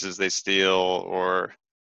many bases they steal, or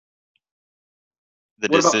the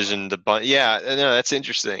decision to bunt. Yeah, no, that's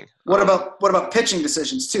interesting. What about pitching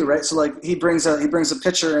decisions too, right? So like he brings a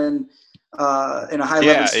pitcher in a high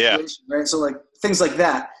level situation, right? So like things like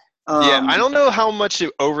that. Yeah, I don't know how much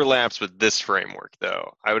it overlaps with this framework,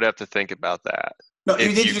 though. I would have to think about that. No, you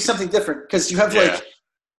need to do something different because you have like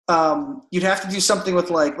you'd have to do something with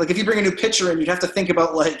like if you bring a new pitcher in, you'd have to think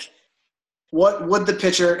about like what would the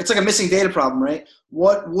pitcher? It's like a missing data problem, right?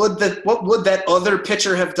 What would that other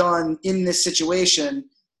pitcher have done in this situation?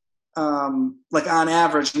 Like on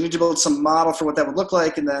average, you need to build some model for what that would look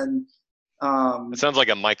like, and then it sounds like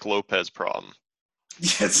a Mike Lopez problem.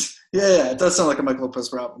 Yes, yeah, it does sound like a Mike Lopez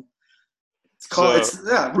problem.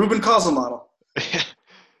 Ruben Kozlov model.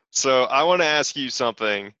 So I want to ask you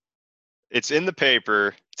something. It's in the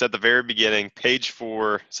paper. It's at the very beginning, page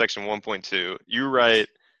 4, section 1.2. You write,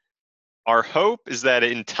 "Our hope is that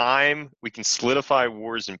in time we can solidify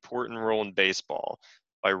WAR's important role in baseball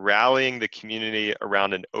by rallying the community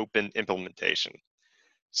around an open implementation."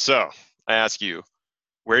 So I ask you,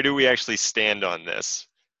 where do we actually stand on this?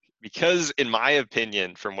 Because in my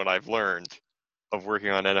opinion, from what I've learned of working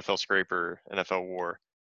on NFL Scraper, NFL WAR,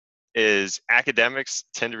 is academics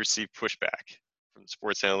tend to receive pushback from the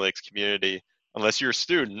sports analytics community unless you're a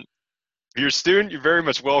student. If you're a student, you're very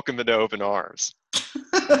much welcome into open arms.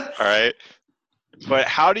 All right. But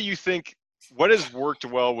how do you think, what has worked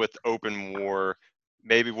well with open WAR?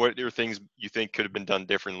 Maybe what are things you think could have been done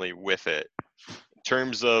differently with it in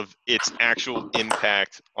terms of its actual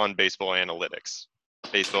impact on baseball analytics,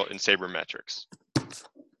 baseball and sabermetrics?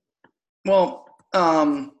 Well,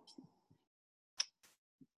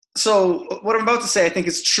 so what I'm about to say, I think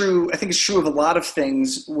is true. I think it's true of a lot of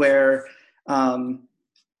things where, so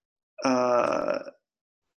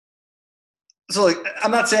like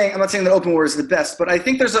I'm not saying that open WAR is the best, but I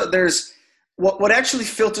think there's what actually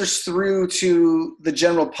filters through to the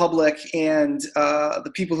general public and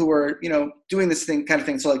the people who are doing this kind of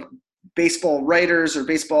thing. So like baseball writers or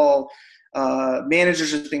baseball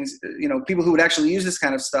managers or things, people who would actually use this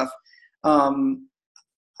kind of stuff. I'm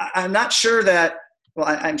not sure that. Well,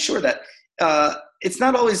 I'm sure that it's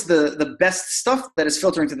not always the best stuff that is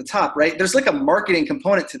filtering to the top, right? There's like a marketing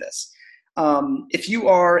component to this. If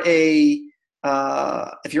you're a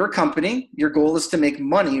company, your goal is to make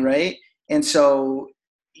money, right? And so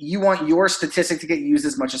you want your statistic to get used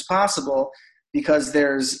as much as possible because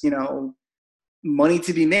there's money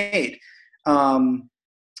to be made. And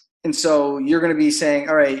so you're going to be saying,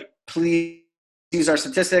 all right, please use our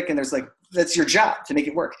statistic, and there's like that's your job to make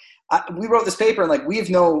it work. We wrote this paper, and like we have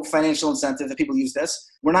no financial incentive that people use this.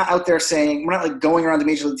 We're not out there saying, we're not like going around the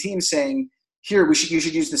major league teams saying, here, you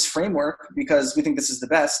should use this framework because we think this is the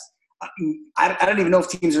best. I don't even know if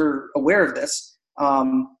teams are aware of this.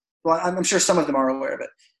 Well, I'm sure some of them are aware of it.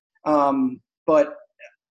 But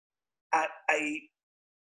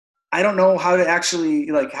I don't know how to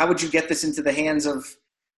actually, like, how would you get this into the hands of,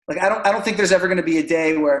 like, I don't think there's ever going to be a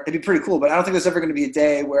day where, it'd be pretty cool, but I don't think there's ever going to be a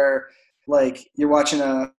day where, like, you're watching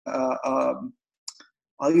I'll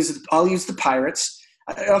use the Pirates.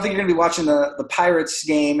 I don't think you're going to be watching the Pirates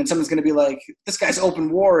game and someone's going to be like, this guy's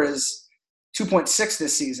open WAR is 2.6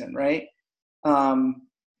 this season, right?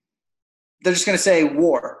 They're just going to say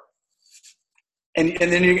WAR. And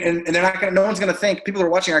then they're not going to, no one's going to think, people who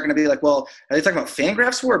are watching aren't going to be like, well, are they talking about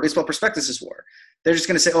Fangraphs WAR or Baseball Prospectus' WAR? They're just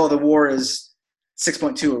going to say, oh, the WAR is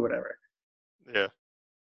 6.2 or whatever. Yeah.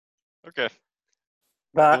 Okay.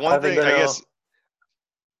 But one thing, I guess.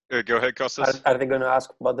 Go ahead, Kostas. Are they going to ask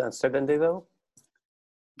about the uncertainty, though?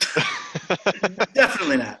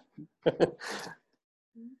 Definitely not.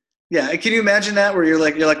 Yeah, can you imagine that where you're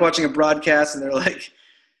like watching a broadcast and they're like,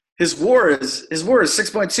 his WAR is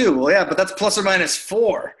 6.2. Well, yeah, but that's plus or minus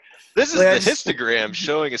 4. This is the histogram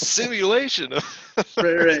showing a simulation of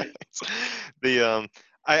right.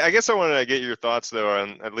 I guess I wanted to get your thoughts though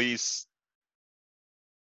on at least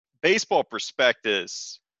Baseball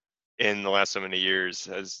Prospectus in the last so many years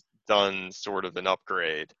has done sort of an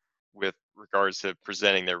upgrade with regards to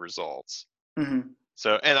presenting their results. Mm-hmm.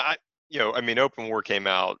 So, and Open WAR came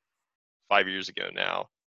out 5 years ago now,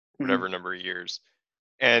 whatever number of years.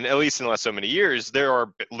 And at least in the last so many years, there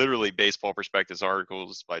are literally Baseball Prospectus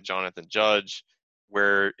articles by Jonathan Judge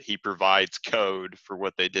where he provides code for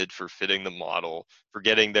what they did for fitting the model, for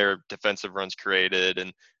getting their defensive runs created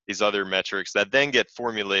and these other metrics that then get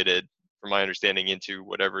formulated, from my understanding, into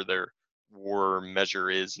whatever their WAR measure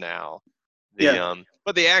is now.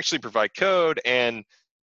 But they actually provide code, and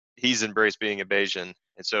he's embraced being a Bayesian,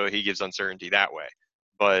 and so he gives uncertainty that way.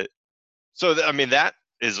 But that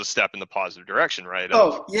is a step in the positive direction, right?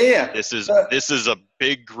 This is a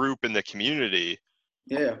big group in the community,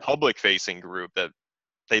 public-facing group that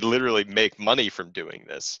they literally make money from doing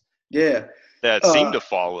this. Yeah, that seem to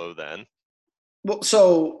follow then. Well,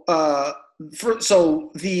 so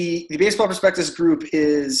the Baseball Prospectus group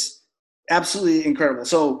is absolutely incredible.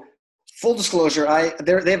 So full disclosure,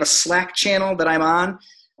 they have a Slack channel that I'm on,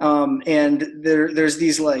 and there's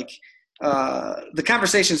these the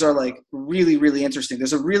conversations are really, really interesting.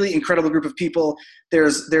 There's a really incredible group of people.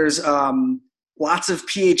 There's lots of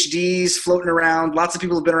PhDs floating around. Lots of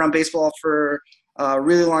people have been around baseball for a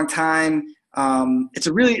really long time. It's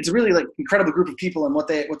a really incredible group of people and what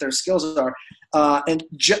their skills are. And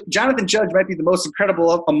Jonathan Judge might be the most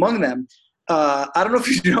incredible among them. I don't know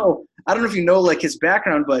if you know his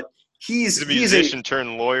background, but he's a musician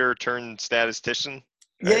turned lawyer turned statistician.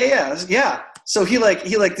 Right? Yeah. So he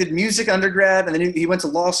did music undergrad, and then he went to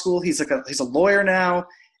law school. He's a lawyer now,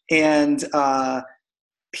 and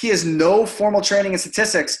he has no formal training in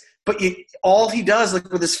statistics. But all he does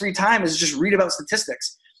with his free time is just read about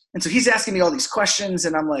statistics. And so he's asking me all these questions,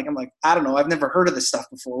 and I'm like, I don't know, I've never heard of this stuff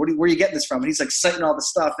before. Where are you getting this from? And he's citing all this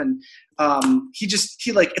stuff, and he's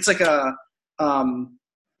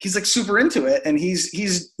super into it, and he's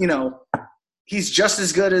just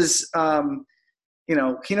as good as he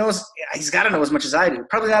knows. He's got to know as much as I do.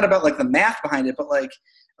 Probably not about the math behind it, but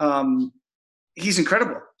he's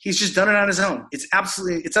incredible. He's just done it on his own. It's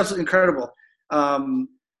absolutely incredible.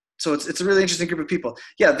 So it's a really interesting group of people.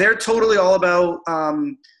 Yeah, they're totally all about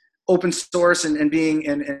open source and being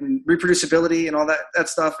and reproducibility and all that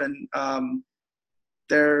stuff. And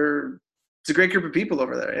it's a great group of people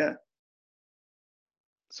over there. Yeah.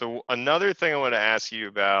 So another thing I want to ask you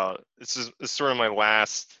about, this is sort of my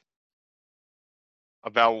last,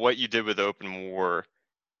 about what you did with OpenWAR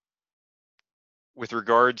with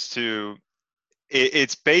regards to,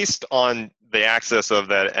 it's based on the access of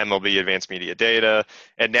that MLB advanced media data.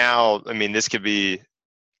 And now, this could be,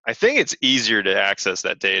 I think it's easier to access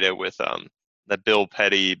that data with the Bill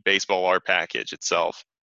Petty baseball R package itself.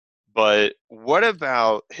 But what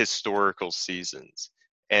about historical seasons?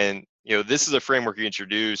 And, this is a framework you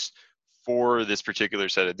introduced for this particular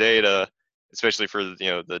set of data, especially for,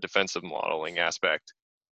 the defensive modeling aspect.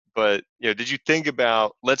 But, did you think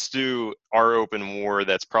about, let's do our OpenWAR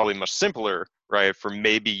that's probably much simpler, right, for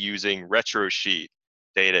maybe using retro sheet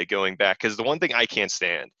data going back? Because the one thing I can't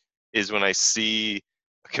stand is when I see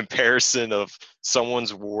a comparison of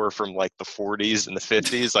someone's WAR from the 40s and the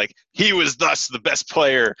 50s, he was thus the best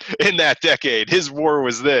player in that decade. His WAR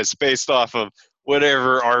was this, based off of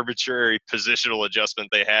whatever arbitrary positional adjustment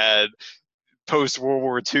they had post-World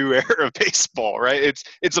War II era baseball, right?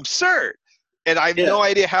 It's absurd. And I have no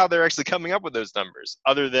idea how they're actually coming up with those numbers,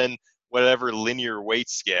 other than whatever linear weight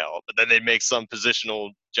scale. But then they make some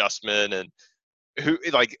positional adjustment, and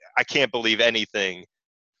I can't believe anything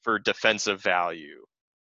for defensive value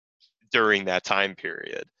during that time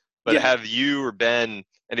period. But have you or Ben,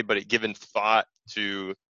 anybody, given thought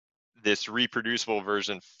to this reproducible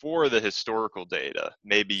version for the historical data,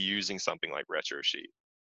 maybe using something like RetroSheet?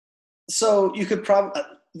 So you could probably,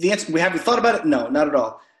 the answer, have you thought about it? No, not at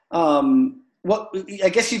all. What I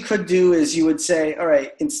guess you could do is you would say, all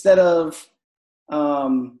right, instead of,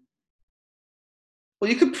 you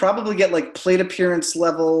could probably get plate appearance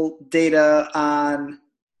level data on,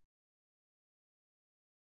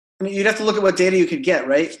 you'd have to look at what data you could get,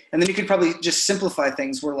 right? And then you could probably just simplify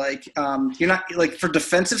things where you're not, for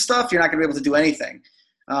defensive stuff, you're not gonna be able to do anything.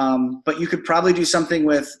 But you could probably do something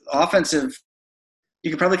with offensive.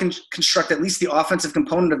 You could probably construct at least the offensive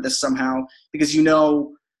component of this somehow, because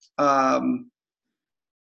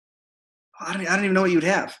I don't even know what you'd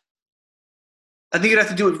have. I think you'd have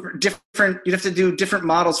to do it different. You'd have to do different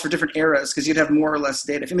models for different eras, because you'd have more or less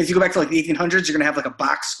data. If you go back to the 1800s, you're going to have a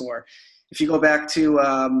box score. If you go back to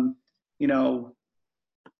the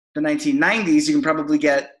 1990s, you can probably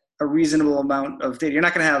get a reasonable amount of data. You're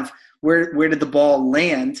not going to have where did the ball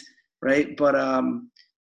land, right? But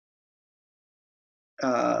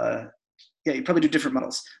you probably do different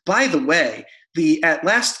models. By the way, at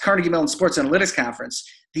last Carnegie Mellon Sports Analytics Conference,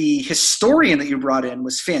 the historian that you brought in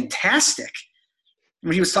was fantastic.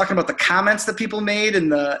 When he was talking about the comments that people made in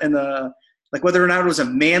the like whether or not it was a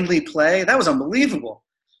manly play. That was unbelievable.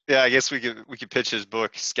 Yeah, I guess we could pitch his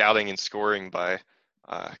book, Scouting and Scoring by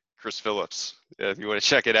Chris Phillips. Yeah, if you want to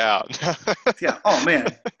check it out. Yeah. Oh man.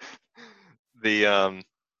 The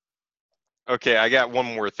okay, I got one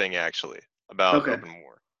more thing actually about Okay. Open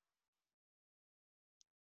War.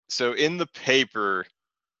 So in the paper,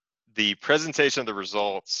 the presentation of the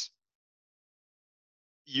results,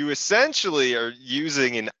 you essentially are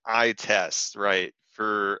using an eye test, right,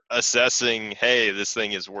 for assessing, hey, this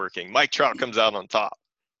thing is working. Mike Trout comes out on top.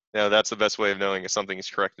 That's the best way of knowing if something is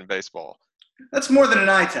correct in baseball. That's more than an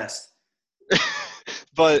eye test.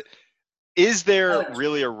 But is there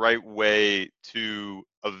really a right way to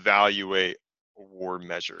evaluate a WAR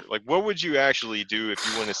measure? Like, what would you actually do if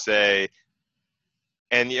you want to say,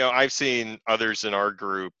 and I've seen others in our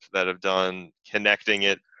group that have done connecting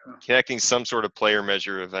some sort of player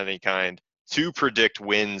measure of any kind to predict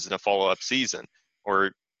wins in a follow-up season,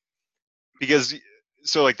 or because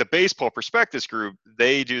so like the Baseball Prospectus group,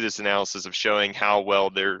 they do this analysis of showing how well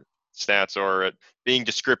their stats are at being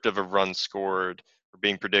descriptive of runs scored or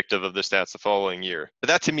being predictive of the stats the following year. But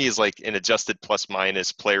that to me is like an adjusted plus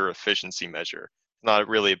minus player efficiency measure, not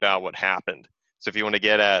really about what happened. So if you want to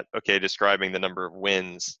get at, okay, describing the number of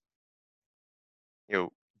wins, do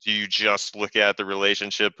you just look at the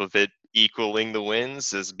relationship of it equaling the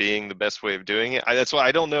wins as being the best way of doing it? That's what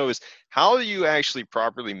I don't know is how do you actually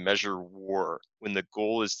properly measure WAR when the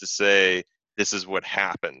goal is to say this is what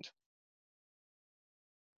happened?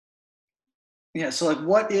 Yeah. So like,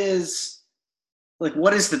 what is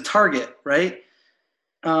the target, right?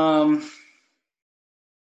 I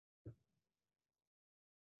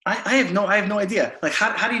have no idea. Like,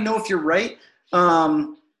 how do you know if you're right? Because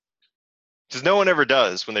no one ever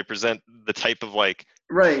does when they present the type of like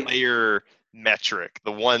Right. player metric,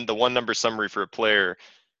 the one number summary for a player.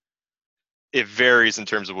 It varies in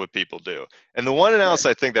terms of what people do. And the one analysis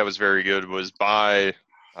I think that was very good was by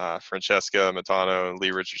Francesca Matano and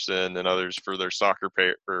Lee Richardson and others for their soccer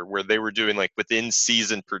paper, where they were doing like within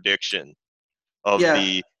season prediction of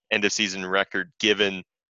the end of season record given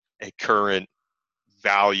a current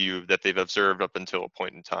value that they've observed up until a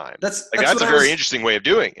point in time. That's a very interesting way of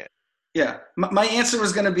doing it. Yeah. My answer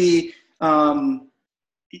was going to be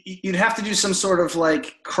you'd have to do some sort of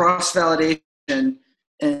like cross validation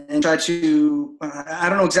and try to I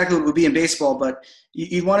don't know exactly what it would be in baseball, but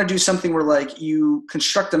you want to do something where like you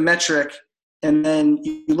construct a metric and then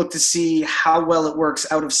you look to see how well it works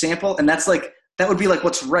out of sample, and that would be like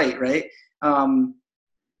what's right?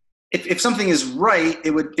 If something is right,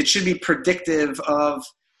 it should be predictive of,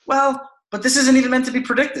 well, but this isn't even meant to be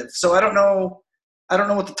predictive, so I don't know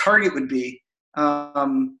what the target would be. I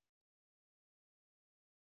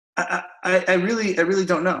really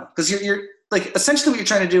don't know, because you're like essentially what you're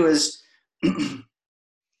trying to do is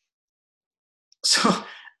so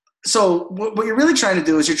what you're really trying to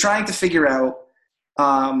do is you're trying to figure out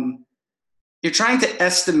you're trying to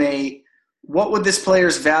estimate what would this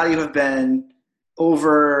player's value have been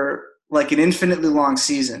over like an infinitely long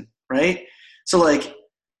season, right? So like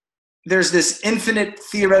there's this infinite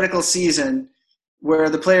theoretical season where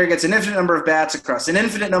the player gets an infinite number of bats across an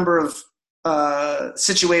infinite number of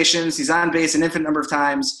situations, he's on base an infinite number of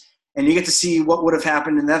times, and you get to see what would have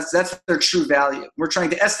happened, and that's their true value. We're trying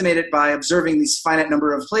to estimate it by observing these finite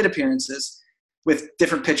number of plate appearances with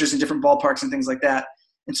different pitchers in different ballparks and things like that.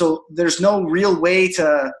 And so there's no real way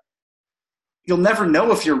to – you'll never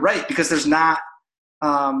know if you're right, because there's not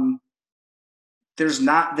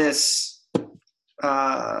this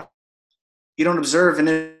you don't observe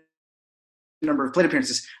a number of plate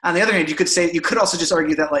appearances. On the other hand, you could also just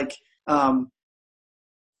argue that like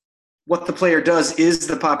what the player does is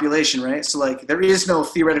the population, right? So like there is no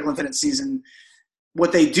theoretical infinite season.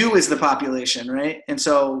 What they do is the population, right? And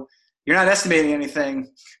so you're not estimating anything.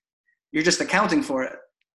 You're just accounting for it.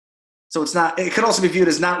 So it could also be viewed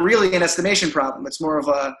as not really an estimation problem. It's more of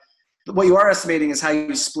what you are estimating is how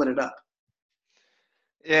you split it up.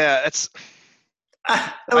 Yeah,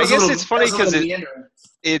 I guess it's funny because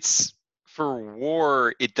it's for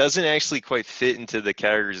WAR, it doesn't actually quite fit into the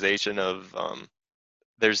categorization of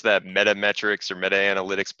there's that meta-metrics or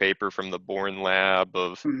meta-analytics paper from the Bourne Lab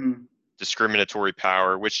of discriminatory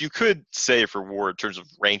power, which you could say for WAR in terms of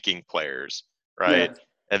ranking players, right? Yeah.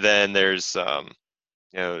 And then there's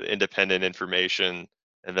independent information,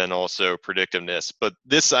 and then also predictiveness. But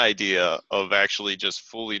this idea of actually just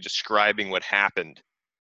fully describing what happened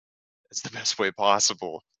is the best way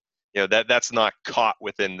possible. That's not caught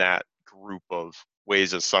within that group of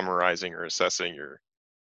ways of summarizing or assessing your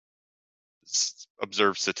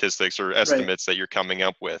observed statistics or estimates that you're coming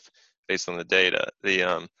up with based on the data.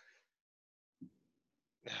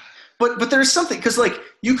 but there's something, because like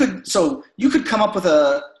you could come up with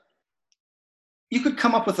a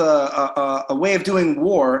way of doing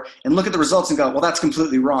war and look at the results and go, well, that's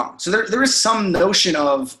completely wrong. So there is some notion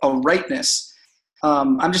of a rightness.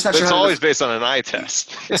 I'm just not sure. It's always based on an eye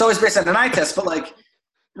test. It's always based on an eye test, but like,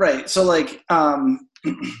 right. So like,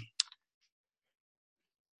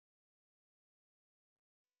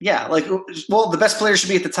 yeah, like, well, the best players should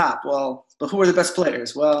be at the top. Well, but who are the best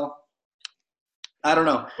players? Well, I don't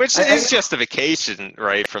know. Which is justification,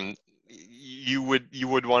 right? From you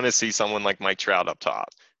would want to see someone like Mike Trout up top.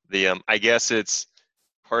 I guess it's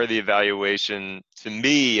part of the evaluation to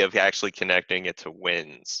me of actually connecting it to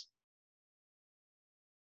wins.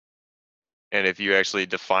 And if you actually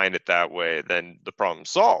define it that way, then the problem's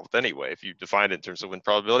solved anyway. If you define it in terms of win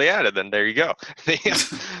probability added, then there you go.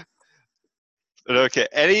 Okay.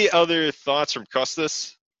 Any other thoughts from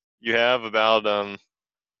Costas you have about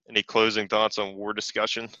any closing thoughts on war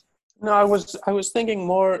discussion? No, I was thinking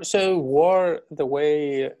more. So war, the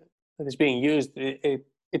way it is being used, it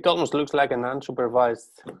almost looks like an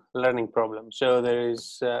unsupervised learning problem. So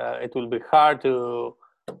it will be hard to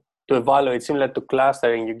evaluate, similar to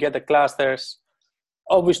clustering. You get the clusters.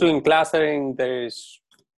 Obviously, in clustering, there is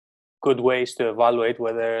good ways to evaluate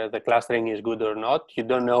whether the clustering is good or not. You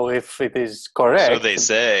don't know if it is correct. So they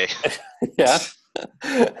say. Yeah.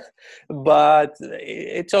 But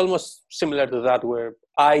it's almost similar to that, where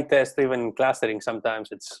eye test, even in clustering, sometimes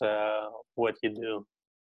it's what you do.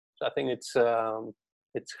 So I think it's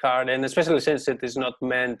hard, and especially since it is not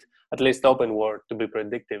meant, at least open war, to be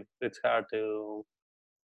predictive. It's hard to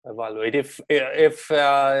evaluate. If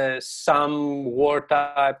some war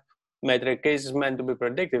type metric is meant to be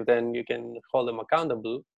predictive, then you can hold them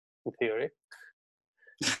accountable in theory.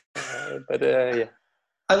 But yeah.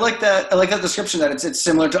 I like that description, that it's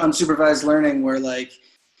similar to unsupervised learning, where like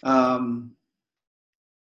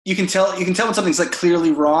you can tell when something's like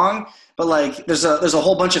clearly wrong, but like there's a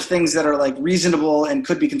whole bunch of things that are like reasonable and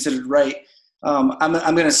could be considered right. I'm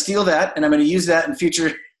going to steal that, and I'm going to use that in the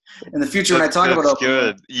future when I talk about open.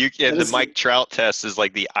 Good. The Mike Trout test is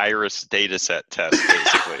like the Iris data set test,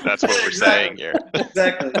 basically. That's what we're saying here.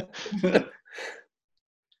 Exactly.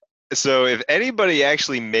 So if anybody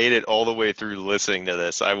actually made it all the way through listening to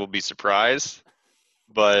this, I will be surprised.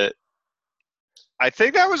 But I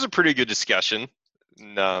think that was a pretty good discussion.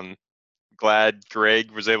 And, glad Greg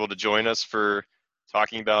was able to join us for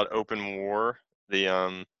talking about open war.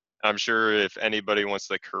 I'm sure if anybody wants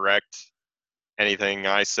to correct anything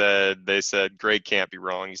I said, they said Greg can't be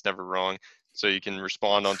wrong. He's never wrong. So you can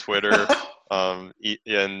respond on Twitter.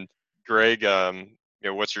 And Greg,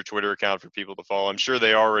 what's your Twitter account for people to follow? I'm sure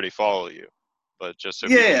they already follow you, but just so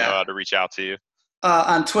people know how to reach out to you.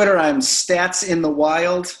 On Twitter, I'm Stats in the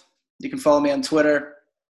Wild. You can follow me on Twitter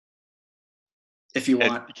if you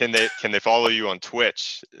want. And can they follow you on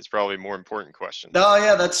Twitch? It's probably a more important question. Oh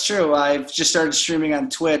yeah, that's true. I've just started streaming on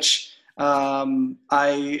Twitch. I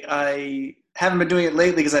haven't been doing it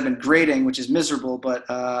lately because I've been grading, which is miserable. But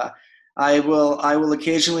I will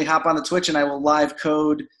occasionally hop on the Twitch and I will live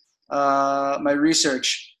code my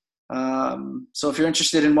research. So if you're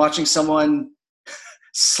interested in watching someone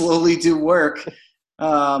slowly do work,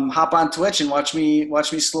 hop on Twitch and watch me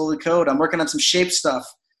slowly code. I'm working on some shape stuff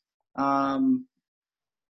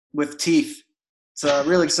with teeth. It's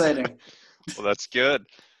really exciting. Well, that's good.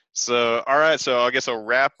 So, all right. So I guess I'll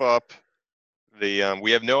wrap up. We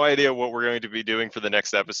have no idea what we're going to be doing for the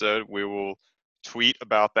next episode. We will tweet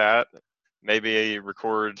about that. Maybe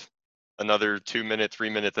record another 2-minute,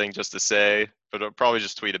 3-minute thing just to say, but I'll probably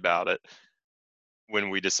just tweet about it when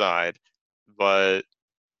we decide. But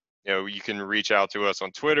you can reach out to us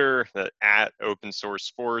on Twitter at Open Source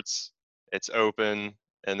Sports. It's open,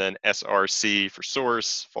 and then SRC for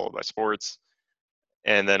source, followed by sports.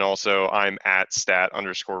 And then also I'm at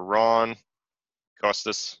stat_Ron.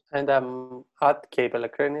 Costas. And I'm at K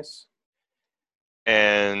Pellecrinis.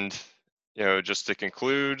 And just to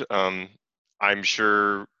conclude, I'm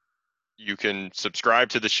sure you can subscribe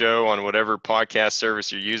to the show on whatever podcast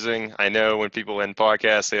service you're using. I know when people end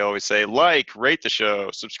podcasts, they always say rate the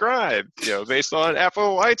show, subscribe, based on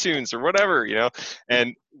Apple, iTunes, or whatever,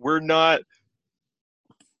 and we're not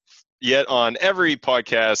yet on every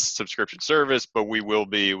podcast subscription service, but we will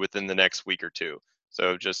be within the next week or two.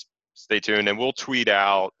 So just stay tuned, and we'll tweet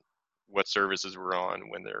out what services we're on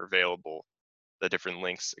when they're available, the different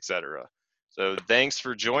links, etc. So thanks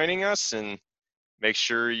for joining us, and make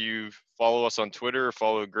sure you follow us on Twitter,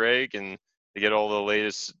 follow Greg, and to get all the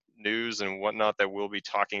latest news and whatnot that we'll be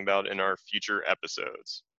talking about in our future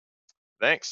episodes. Thanks.